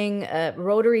teaching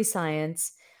Rotary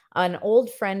Science. An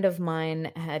old friend of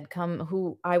mine had come,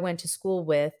 who I went to school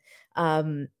with,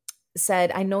 um,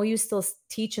 said, "I know you still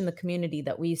teach in the community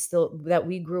that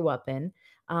we grew up in,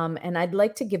 and I'd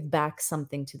like to give back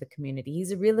something to the community."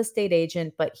 He's a real estate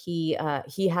agent, but he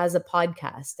has a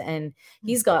podcast, and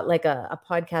he's got like a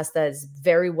podcast that is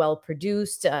very well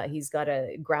produced. He's got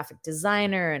a graphic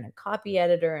designer and a copy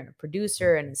editor and a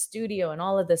producer and a studio and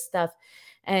all of this stuff.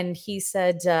 And he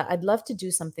said, "I'd love to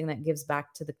do something that gives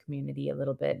back to the community a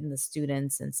little bit and the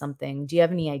students and something. Do you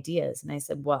have any ideas?" And I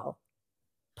said, "Well,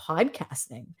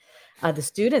 podcasting. The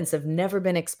students have never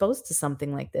been exposed to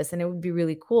something like this, and it would be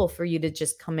really cool for you to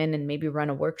just come in and maybe run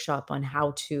a workshop on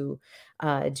how to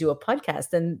do a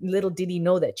podcast." And little did he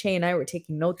know that Che and I were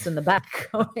taking notes in the back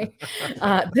going,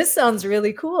 "This sounds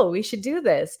really cool. We should do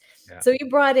this." Yeah. So you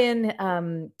brought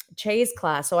in Che's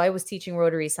class. So I was teaching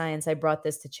Rotary Science. I brought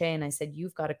this to Che and I said,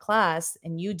 "You've got a class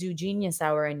and you do Genius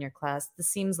Hour in your class. This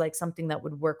seems like something that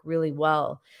would work really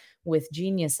well with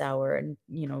Genius Hour, and,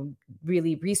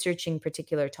 really researching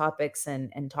particular topics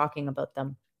and talking about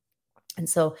them." And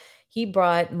so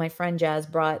my friend Jazz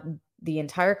brought the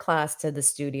entire class to the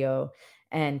studio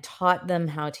and taught them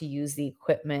how to use the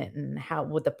equipment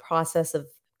and with the process of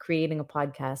creating a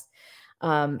podcast.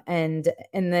 And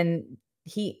then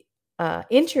he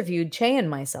interviewed Che and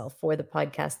myself for the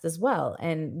podcast as well.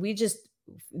 And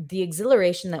the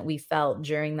exhilaration that we felt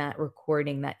during that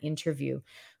recording, that interview,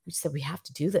 we said, "We have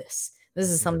to do this. This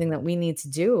is something that we need to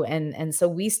do." And so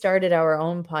we started our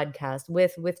own podcast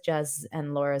with Jazz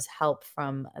and Laura's help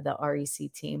from the REC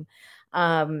team.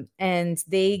 And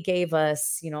they gave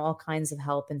us, all kinds of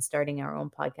help in starting our own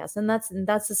podcast. And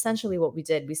that's essentially what we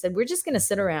did. We said, we're just going to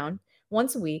sit around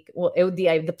once a week. Well,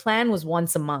 the plan was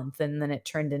once a month, and then it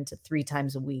turned into 3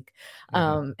 times a week.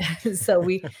 So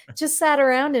we just sat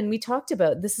around and we talked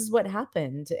about, this is what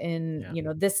happened in,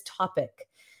 this topic.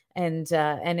 And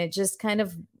it just kind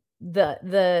of,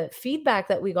 the feedback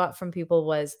that we got from people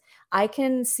was, I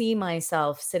can see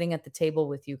myself sitting at the table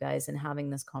with you guys and having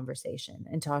this conversation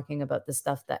and talking about the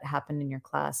stuff that happened in your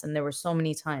class. And there were so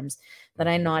many times that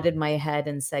I nodded my head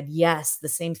and said, "Yes, the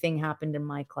same thing happened in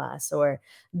my class," or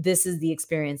 "This is the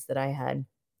experience that I had."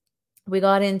 We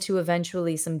got into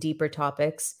eventually some deeper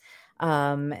topics.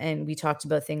 And we talked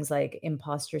about things like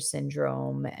imposter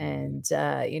syndrome and,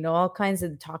 all kinds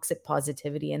of toxic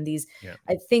positivity and these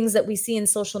things that we see in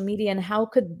social media, and how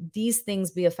could these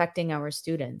things be affecting our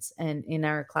students and in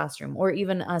our classroom, or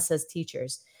even us as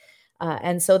teachers.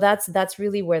 And so that's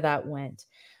really where that went.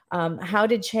 How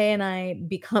did Che and I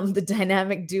become the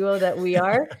dynamic duo that we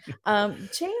are? Che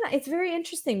and I, it's very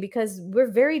interesting because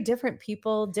we're very different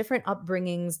people, different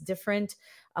upbringings, different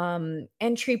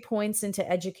entry points into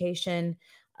education.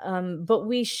 But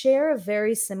we share a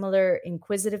very similar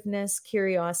inquisitiveness,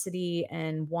 curiosity,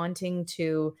 and wanting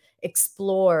to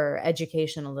explore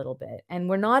education a little bit. And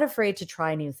we're not afraid to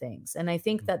try new things. And I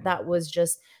think that was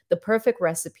just the perfect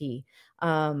recipe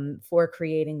for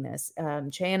creating this.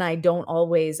 Che and I don't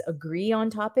always agree on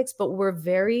topics, but we're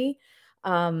very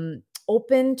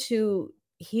open to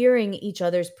hearing each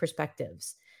other's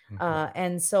perspectives.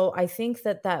 And so I think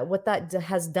that what that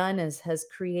has done has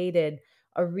created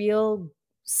a real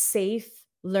safe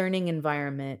learning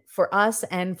environment for us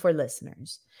and for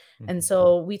listeners. And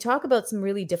so we talk about some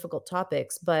really difficult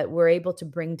topics, but we're able to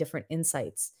bring different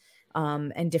insights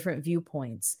and different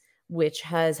viewpoints, which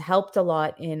has helped a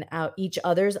lot in each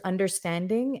other's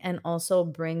understanding, and also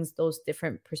brings those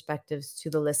different perspectives to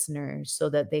the listeners so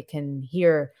that they can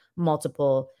hear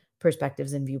multiple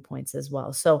perspectives and viewpoints as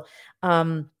well. So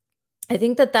I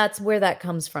think that's where that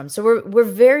comes from. So we're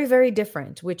very, very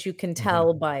different, which you can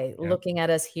tell by looking at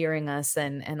us, hearing us,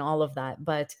 and all of that.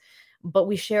 But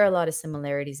we share a lot of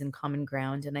similarities and common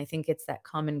ground. And I think it's that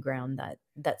common ground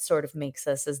that sort of makes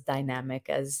us as dynamic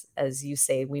as you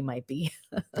say we might be.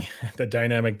 The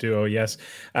dynamic duo, yes.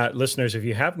 Listeners, if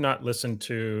you have not listened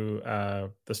to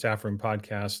the Staff Room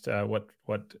podcast,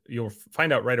 what you'll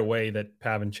find out right away that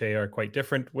Pav and Che are quite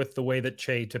different with the way that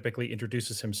Che typically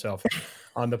introduces himself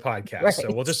on the podcast. Right.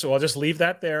 So we'll just leave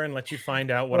that there and let you find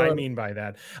out what I mean by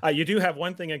that. You do have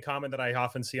one thing in common that I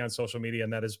often see on social media,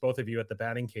 and that is both of you at the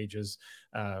batting cages,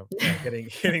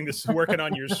 getting this, working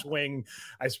on your swing,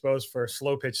 I suppose, for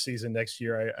slow pitch season next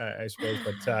year, I suppose.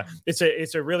 But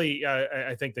it's a really,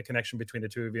 I think the connection between the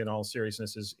two of you in all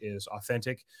seriousness is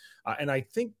authentic. And I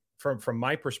think from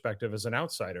my perspective as an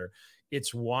outsider,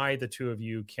 it's why the two of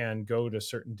you can go to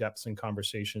certain depths in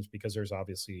conversations, because there's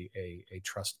obviously a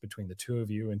trust between the two of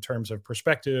you in terms of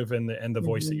perspective and the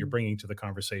voice that you're bringing to the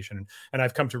conversation. And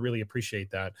I've come to really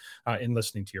appreciate that in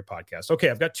listening to your podcast. Okay,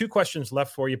 I've got two questions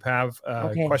left for you, Pav.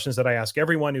 Questions that I ask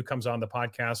everyone who comes on the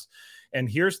podcast. And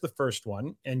here's the first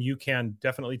one, and you can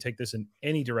definitely take this in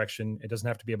any direction. It doesn't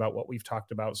have to be about what we've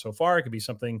talked about so far. It could be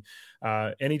something,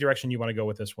 any direction you want to go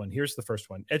with this one. Here's the first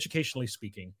one. Educationally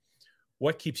speaking,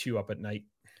 what keeps you up at night?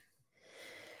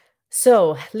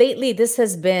 So lately, this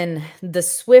has been the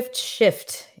swift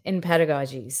shift in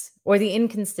pedagogies, or the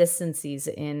inconsistencies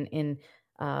in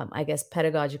I guess,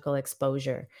 pedagogical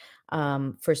exposure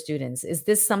for students. Is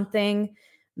this something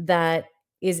that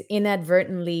is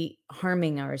inadvertently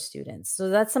harming our students? So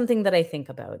that's something that I think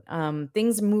about.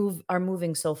 Things are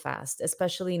moving so fast,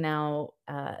 especially now,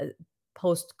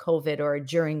 post COVID or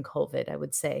during COVID, I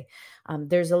would say.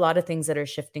 There's a lot of things that are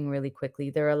shifting really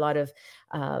quickly. There are a lot of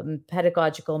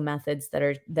pedagogical methods that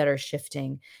are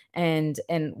shifting. And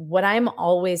what I'm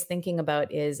always thinking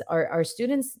about is, are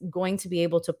students going to be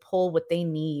able to pull what they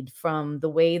need from the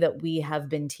way that we have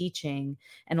been teaching?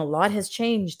 And a lot has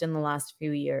changed in the last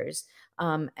few years.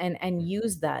 And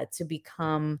use that to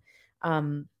become,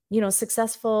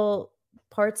 successful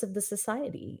parts of the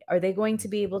society. Are they going to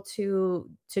be able to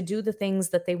do the things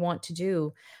that they want to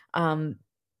do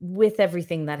with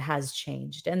everything that has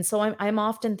changed? And so I'm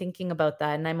often thinking about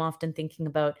that, and I'm often thinking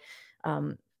about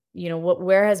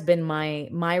where has been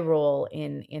my role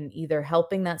in either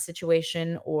helping that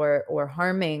situation or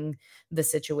harming the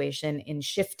situation, in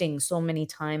shifting so many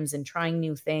times and trying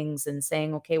new things and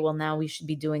saying, okay, well, now we should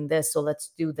be doing this, so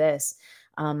let's do this.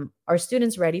 Are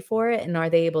students ready for it? And are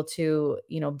they able to,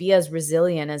 be as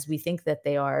resilient as we think that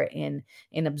they are in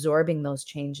absorbing those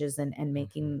changes and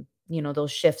making,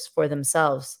 those shifts for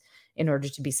themselves in order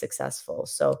to be successful?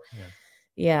 So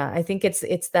yeah, I think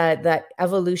it's that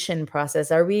evolution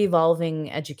process. Are we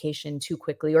evolving education too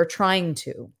quickly, or trying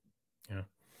to? Yeah.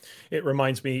 It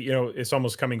reminds me, it's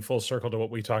almost coming full circle to what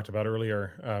we talked about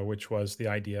earlier, which was the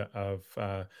idea of,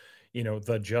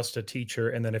 the just a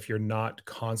teacher. And then if you're not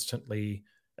constantly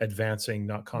advancing,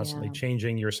 not constantly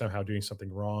changing, you're somehow doing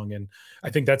something wrong. And I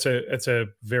think that's a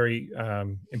very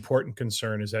important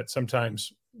concern, is that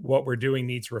sometimes what we're doing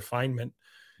needs refinement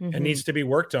and needs to be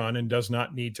worked on, and does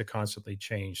not need to constantly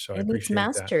change. So I appreciate It's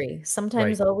mastery. that.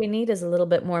 Sometimes all we need is a little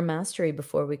bit more mastery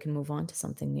before we can move on to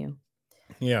something new.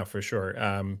 Yeah, for sure.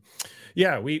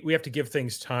 We have to give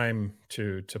things time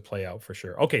to play out, for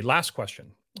sure. Okay, last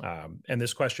question. And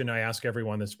this question I ask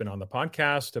everyone that's been on the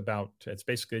podcast about. It's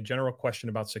basically a general question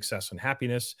about success and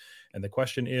happiness. And the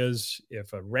question is,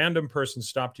 if a random person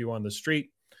stopped you on the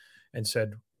street and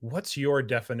said, "What's your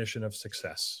definition of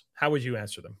success?" how would you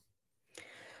answer them?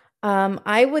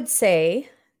 I would say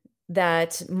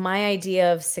that my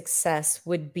idea of success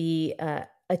would be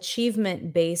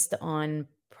achievement based on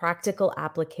practical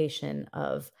application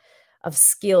of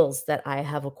skills that I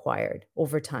have acquired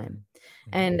over time.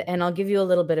 And I'll give you a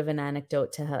little bit of an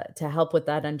anecdote to help with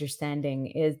that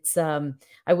understanding. It's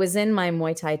I was in my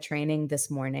Muay Thai training this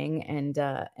morning,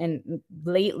 and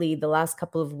lately, the last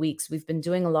couple of weeks, we've been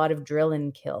doing a lot of drill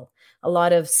and kill, a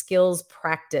lot of skills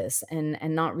practice,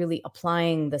 and not really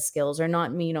applying the skills, or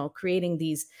not creating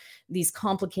these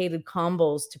complicated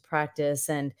combos to practice.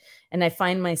 And I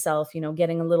find myself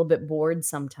getting a little bit bored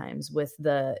sometimes with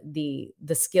the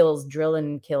skills drill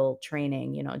and kill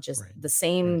training, just the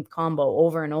same combo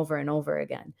over and over and over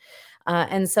again.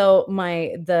 And so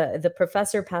the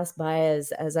professor passed by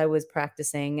as I was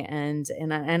practicing, and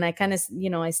I kind of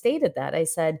I stated that. I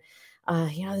said,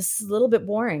 this is a little bit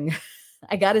boring.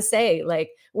 I gotta say,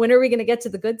 like, when are we gonna get to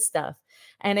the good stuff?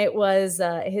 And it was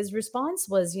his response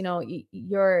was,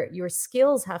 your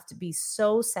skills have to be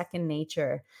so second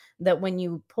nature that when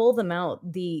you pull them out,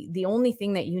 the only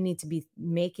thing that you need to be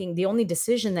making, the only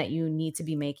decision that you need to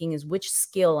be making, is which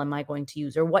skill am I going to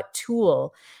use, or what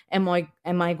tool am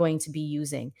I going to be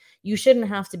using. You shouldn't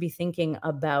have to be thinking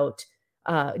about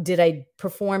did I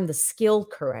perform the skill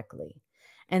correctly.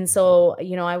 And so,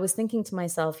 I was thinking to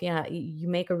myself, yeah, you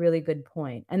make a really good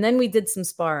point. And then we did some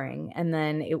sparring, and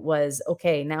then it was,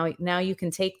 okay, now you can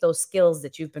take those skills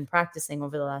that you've been practicing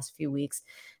over the last few weeks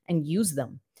and use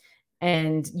them.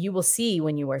 And you will see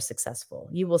when you are successful.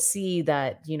 You will see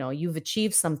that, you've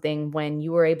achieved something when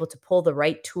you were able to pull the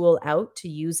right tool out to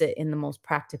use it in the most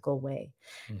practical way.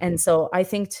 And so I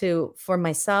think for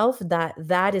myself,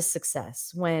 that is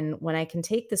success, when I can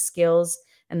take the skills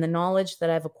and the knowledge that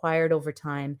I've acquired over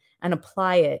time and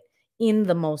apply it in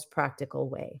the most practical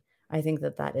way. I think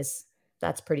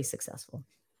that's pretty successful.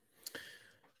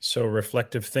 So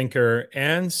reflective thinker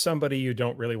and somebody you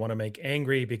don't really want to make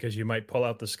angry because you might pull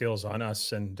out the skills on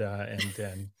us and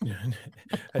there's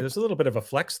a little bit of a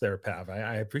flex there, Pav.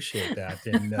 I appreciate that.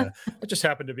 And I just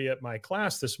happened to be at my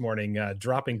class this morning,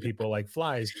 dropping people like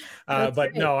flies. That's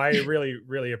But right. no, I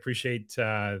really appreciate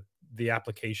the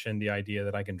application, the idea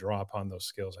that I can draw upon those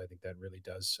skills. I think that really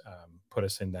does put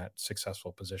us in that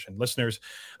successful position. Listeners,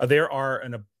 there are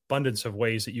an abundance of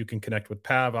ways that you can connect with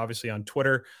Pav, obviously on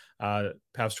Twitter.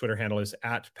 Pav's Twitter handle is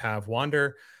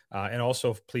 @PavWander. And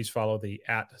also, please follow the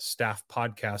 @Staff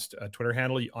Podcast Twitter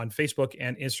handle on Facebook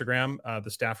and Instagram. The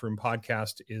Staff Room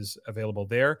Podcast is available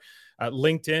there.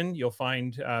 LinkedIn, you'll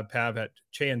find Pav at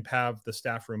Che and Pav, the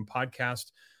Staff Room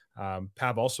Podcast.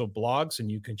 Pav also blogs,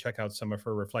 and you can check out some of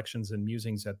her reflections and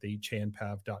musings at the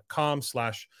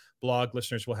cheandpav.com/blog.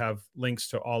 Listeners will have links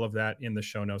to all of that in the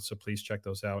show notes, so please check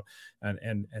those out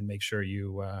and make sure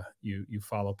you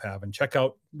follow Pav and check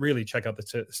out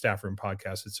the Staff Room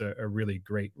Podcast. It's a really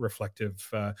great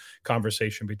reflective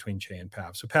conversation between Che and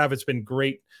Pav. So Pav, it's been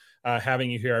great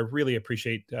having you here. I really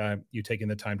appreciate you taking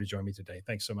the time to join me today.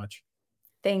 Thanks so much.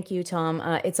 Thank you, Tom.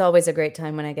 It's always a great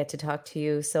time when I get to talk to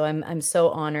you. So I'm so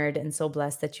honored and so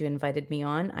blessed that you invited me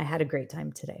on. I had a great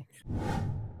time today.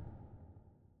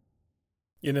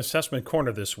 In Assessment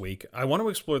Corner this week, I want to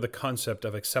explore the concept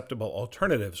of acceptable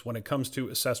alternatives when it comes to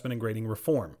assessment and grading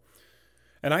reform.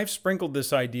 And I've sprinkled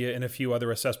this idea in a few other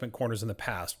assessment corners in the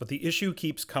past, but the issue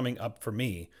keeps coming up for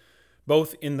me,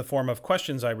 both in the form of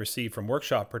questions I receive from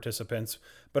workshop participants,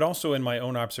 but also in my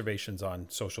own observations on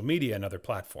social media and other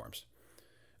platforms.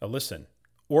 Now listen,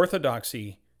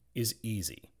 orthodoxy is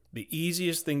easy. The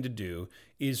easiest thing to do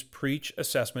is preach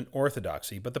assessment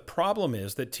orthodoxy, but the problem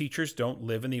is that teachers don't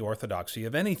live in the orthodoxy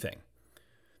of anything.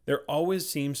 There always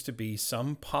seems to be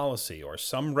some policy or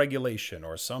some regulation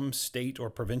or some state or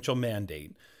provincial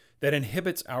mandate that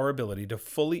inhibits our ability to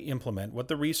fully implement what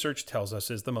the research tells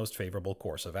us is the most favorable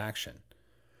course of action.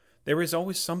 There is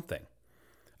always something.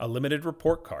 A limited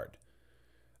report card,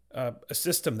 a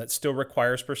system that still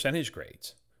requires percentage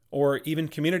grades, or even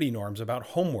community norms about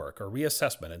homework or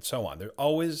reassessment and so on. There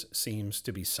always seems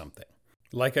to be something.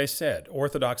 Like I said,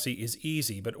 orthodoxy is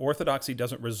easy, but orthodoxy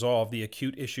doesn't resolve the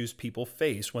acute issues people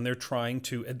face when they're trying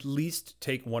to at least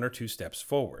take one or two steps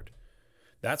forward.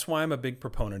 That's why I'm a big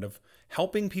proponent of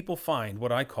helping people find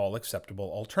what I call acceptable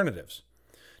alternatives.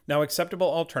 Now, acceptable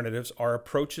alternatives are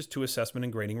approaches to assessment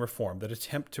and grading reform that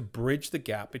attempt to bridge the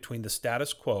gap between the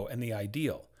status quo and the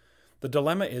ideal. The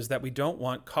dilemma is that we don't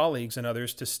want colleagues and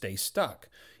others to stay stuck,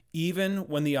 even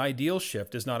when the ideal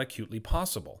shift is not acutely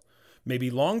possible. Maybe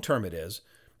long-term it is,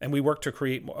 and we work to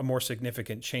create a more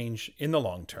significant change in the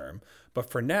long term,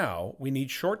 but for now, we need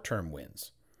short-term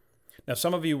wins. Now,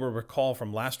 some of you will recall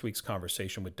from last week's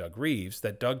conversation with Doug Reeves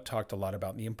that Doug talked a lot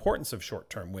about the importance of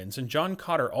short-term wins, and John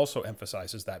Cotter also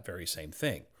emphasizes that very same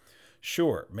thing.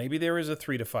 Sure, maybe there is a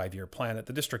 3 to 5 year plan at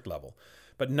the district level,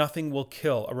 but nothing will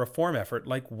kill a reform effort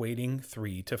like waiting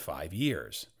 3 to 5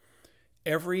 years.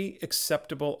 Every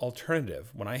acceptable alternative,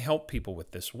 when I help people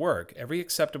with this work, every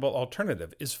acceptable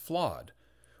alternative is flawed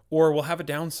or will have a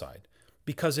downside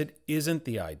because it isn't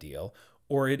the ideal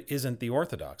or it isn't the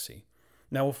orthodoxy.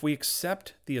 Now, if we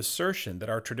accept the assertion that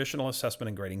our traditional assessment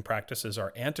and grading practices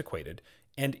are antiquated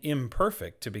and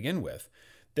imperfect to begin with,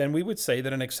 then we would say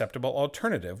that an acceptable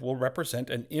alternative will represent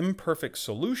an imperfect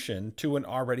solution to an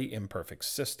already imperfect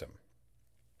system.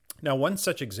 Now, one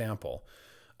such example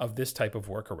of this type of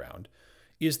workaround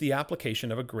is the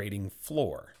application of a grading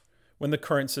floor when the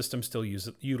current system still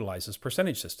utilizes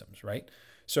percentage systems, right?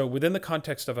 So within the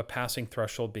context of a passing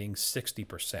threshold being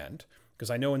 60%,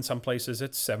 because I know in some places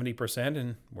it's 70%,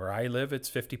 and where I live it's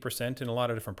 50%. In a lot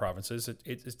of different provinces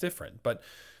it's different. But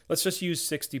let's just use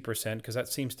 60% because that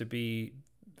seems to be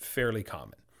fairly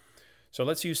common. So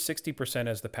let's use 60%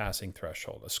 as the passing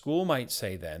threshold. A school might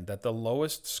say then that the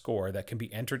lowest score that can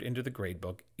be entered into the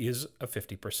gradebook is a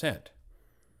 50%.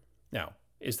 Now,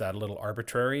 is that a little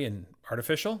arbitrary and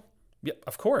artificial? Yeah,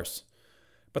 of course.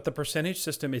 But the percentage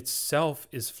system itself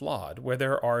is flawed, where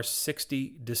there are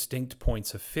 60 distinct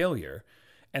points of failure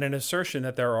and an assertion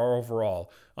that there are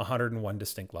overall 101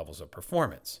 distinct levels of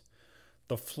performance.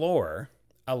 The floor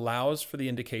allows for the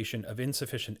indication of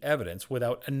insufficient evidence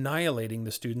without annihilating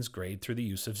the student's grade through the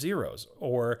use of zeros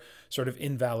or sort of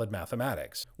invalid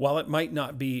mathematics. While it might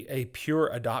not be a pure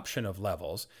adoption of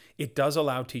levels, it does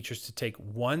allow teachers to take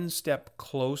one step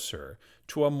closer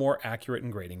to a more accurate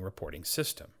and grading reporting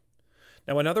system.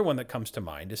 Now, another one that comes to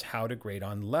mind is how to grade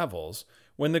on levels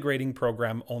when the grading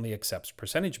program only accepts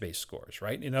percentage-based scores,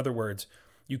 right? In other words,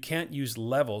 You can't use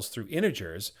levels through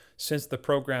integers since the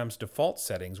program's default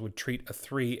settings would treat a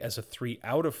 3 as a 3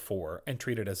 out of 4 and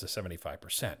treat it as a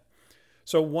 75%.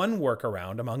 So one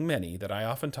workaround among many that I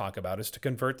often talk about is to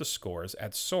convert the scores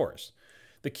at source.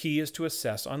 The key is to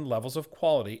assess on levels of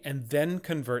quality and then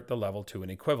convert the level to an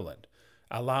equivalent,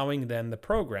 allowing then the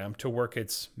program to work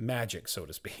its magic, so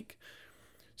to speak.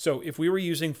 So if we were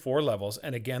using 4 levels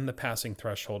and again the passing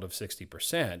threshold of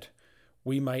 60%,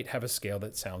 we might have a scale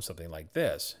that sounds something like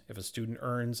this. If a student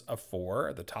earns a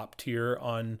 4, the top tier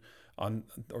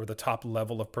or the top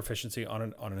level of proficiency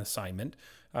on an assignment,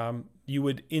 you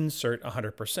would insert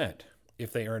 100%.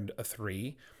 If they earned a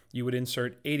 3, you would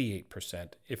insert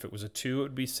 88%. If it was a 2, it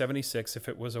would be 76. If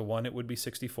it was a 1, it would be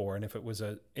 64. And if it was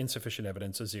a insufficient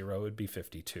evidence, a 0, it would be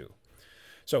 52.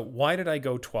 So why did I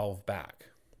go 12 back?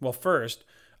 Well, first,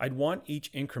 I'd want each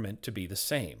increment to be the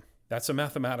same. That's a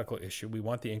mathematical issue. We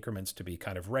want the increments to be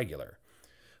kind of regular.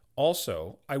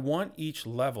 Also, I want each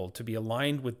level to be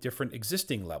aligned with different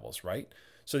existing levels, right?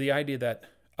 So the idea that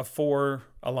a 4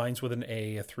 aligns with an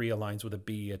A 3 aligns with a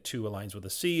B, a 2 aligns with a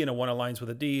C, and a 1 aligns with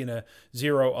a D, and a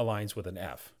 0 aligns with an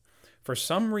F. For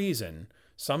some reason,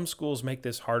 some schools make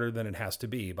this harder than it has to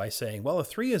be by saying, well, a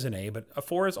 3 is an A, but a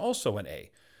 4 is also an A.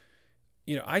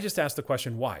 I just asked the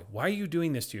question, why? Why are you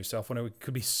doing this to yourself when it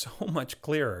could be so much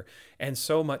clearer and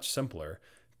so much simpler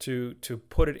to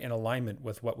put it in alignment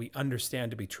with what we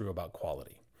understand to be true about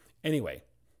quality? Anyway,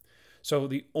 so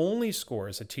the only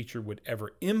scores a teacher would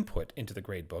ever input into the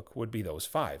gradebook would be those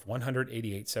 5, 100,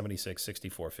 88, 76,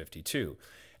 64, 52.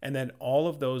 And then all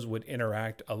of those would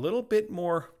interact a little bit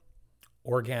more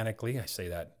organically. I say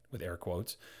that with air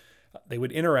quotes. They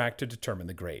would interact to determine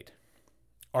the grade.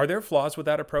 Are there flaws with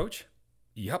that approach?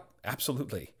 Yep,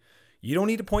 absolutely. You don't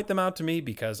need to point them out to me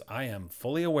because I am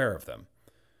fully aware of them.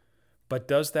 But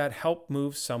does that help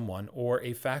move someone or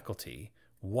a faculty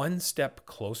one step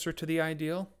closer to the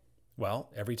ideal? Well,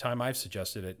 every time I've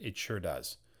suggested it, it sure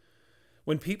does.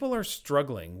 When people are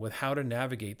struggling with how to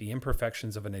navigate the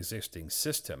imperfections of an existing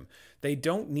system, they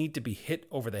don't need to be hit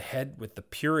over the head with the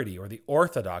purity or the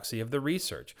orthodoxy of the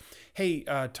research. Hey,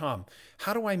 Tom,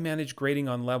 how do I manage grading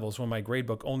on levels when my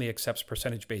gradebook only accepts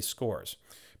percentage-based scores?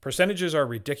 Percentages are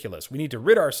ridiculous. We need to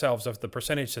rid ourselves of the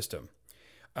percentage system.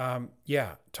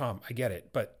 Yeah, Tom, I get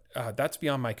it, but that's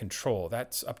beyond my control.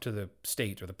 That's up to the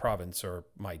state or the province or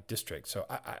my district. So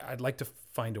I'd like to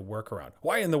find a workaround.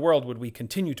 Why in the world would we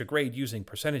continue to grade using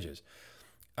percentages?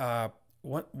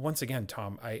 Once again,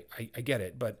 Tom, I get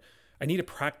it, but I need a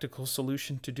practical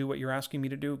solution to do what you're asking me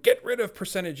to do. Get rid of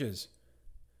percentages.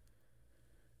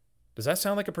 Does that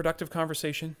sound like a productive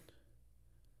conversation?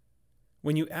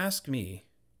 When you ask me,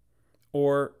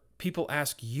 or people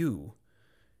ask you,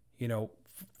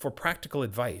 for practical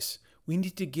advice, we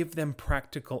need to give them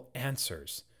practical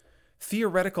answers.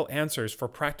 Theoretical answers for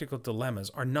practical dilemmas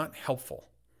are not helpful.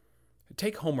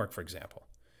 Take homework, for example.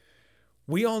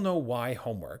 We all know why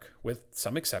homework, with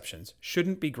some exceptions,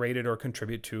 shouldn't be graded or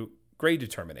contribute to grade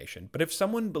determination. But if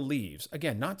someone believes,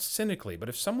 again, not cynically, but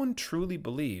if someone truly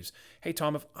believes, hey,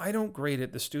 Tom, if I don't grade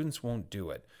it, the students won't do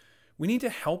it, we need to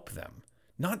help them,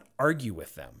 not argue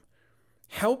with them.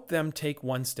 Help them take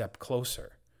one step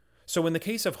closer. So in the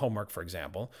case of homework, for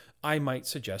example, I might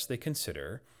suggest they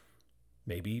consider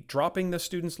maybe dropping the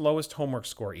student's lowest homework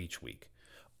score each week,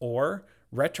 or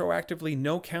retroactively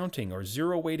no counting or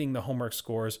zero weighting the homework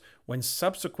scores when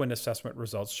subsequent assessment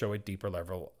results show a deeper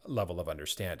level of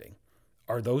understanding.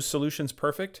 Are those solutions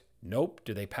perfect? Nope.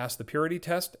 Do they pass the purity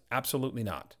test? Absolutely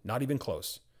not. Not even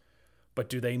close. But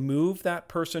do they move that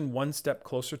person one step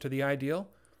closer to the ideal?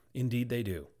 Indeed, they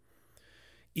do.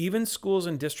 Even schools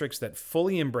and districts that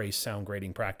fully embrace sound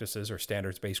grading practices or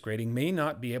standards-based grading may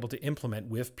not be able to implement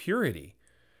with purity.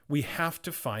 We have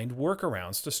to find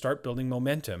workarounds to start building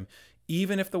momentum,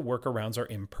 even if the workarounds are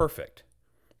imperfect.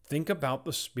 Think about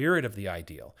the spirit of the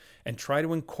ideal and try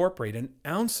to incorporate an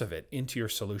ounce of it into your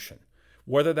solution,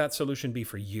 whether that solution be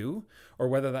for you or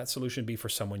whether that solution be for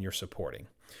someone you're supporting.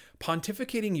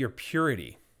 Pontificating your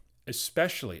purity,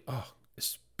 especially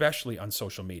on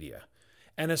social media,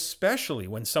 and especially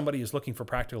when somebody is looking for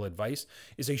practical advice,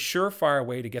 is a surefire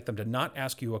way to get them to not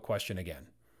ask you a question again.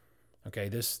 Okay,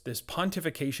 this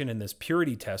pontification and this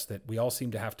purity test that we all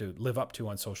seem to have to live up to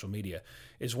on social media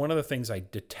is one of the things I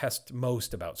detest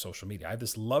most about social media. I have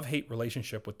this love-hate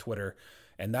relationship with Twitter,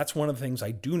 and that's one of the things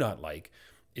I do not like,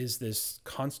 is this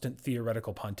constant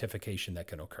theoretical pontification that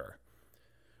can occur.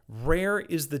 Rare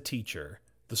is the teacher,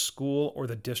 the school, or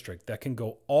the district that can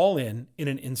go all in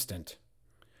an instant.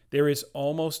 There is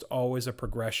almost always a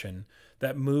progression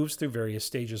that moves through various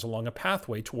stages along a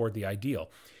pathway toward the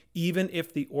ideal, even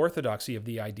if the orthodoxy of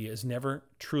the idea is never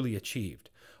truly achieved.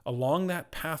 along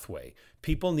that pathway,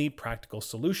 people need practical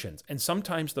solutions, and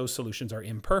sometimes those solutions are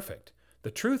imperfect.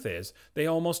 The truth is, they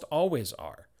almost always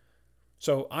are.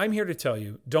 So I'm here to tell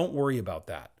you, don't worry about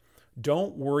that.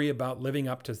 Don't worry about living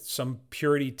up to some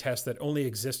purity test that only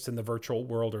exists in the virtual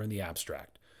world or in the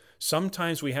abstract.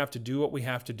 Sometimes we have to do what we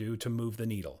have to do to move the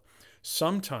needle.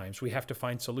 Sometimes we have to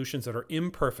find solutions that are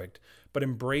imperfect, but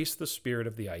embrace the spirit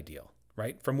of the ideal,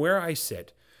 right? From where I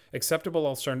sit, acceptable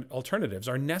alternatives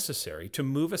are necessary to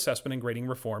move assessment and grading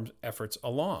reform efforts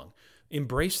along.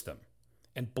 Embrace them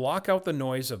and block out the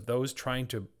noise of those trying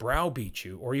to browbeat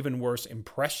you, or even worse,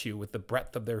 impress you with the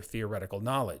breadth of their theoretical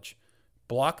knowledge.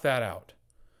 Block that out.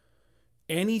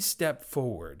 Any step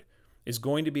forward is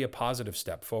going to be a positive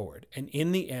step forward. And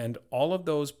in the end, all of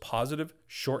those positive,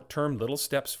 short-term little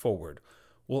steps forward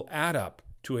will add up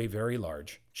to a very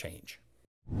large change.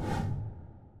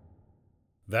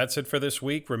 That's it for this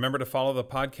week. Remember to follow the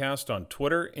podcast on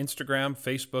Twitter, Instagram,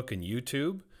 Facebook, and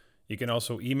YouTube. You can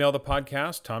also email the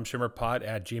podcast,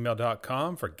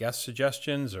 tomshimmerpod@gmail.com, for guest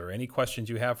suggestions or any questions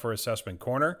you have for Assessment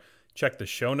Corner. Check the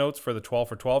show notes for the 12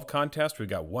 for 12 contest. We've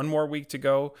got one more week to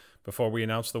go before we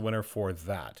announce the winner for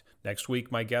that. Next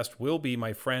week, my guest will be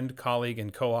my friend, colleague,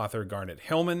 and co-author Garnet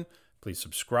Hillman. Please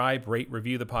subscribe, rate,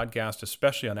 review the podcast,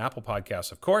 especially on Apple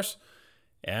Podcasts, of course.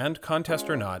 And contest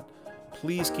or not,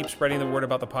 please keep spreading the word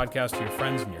about the podcast to your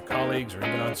friends and your colleagues, or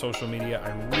even on social media.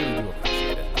 I really do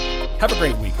appreciate it. Have a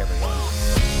great week,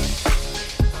 everyone.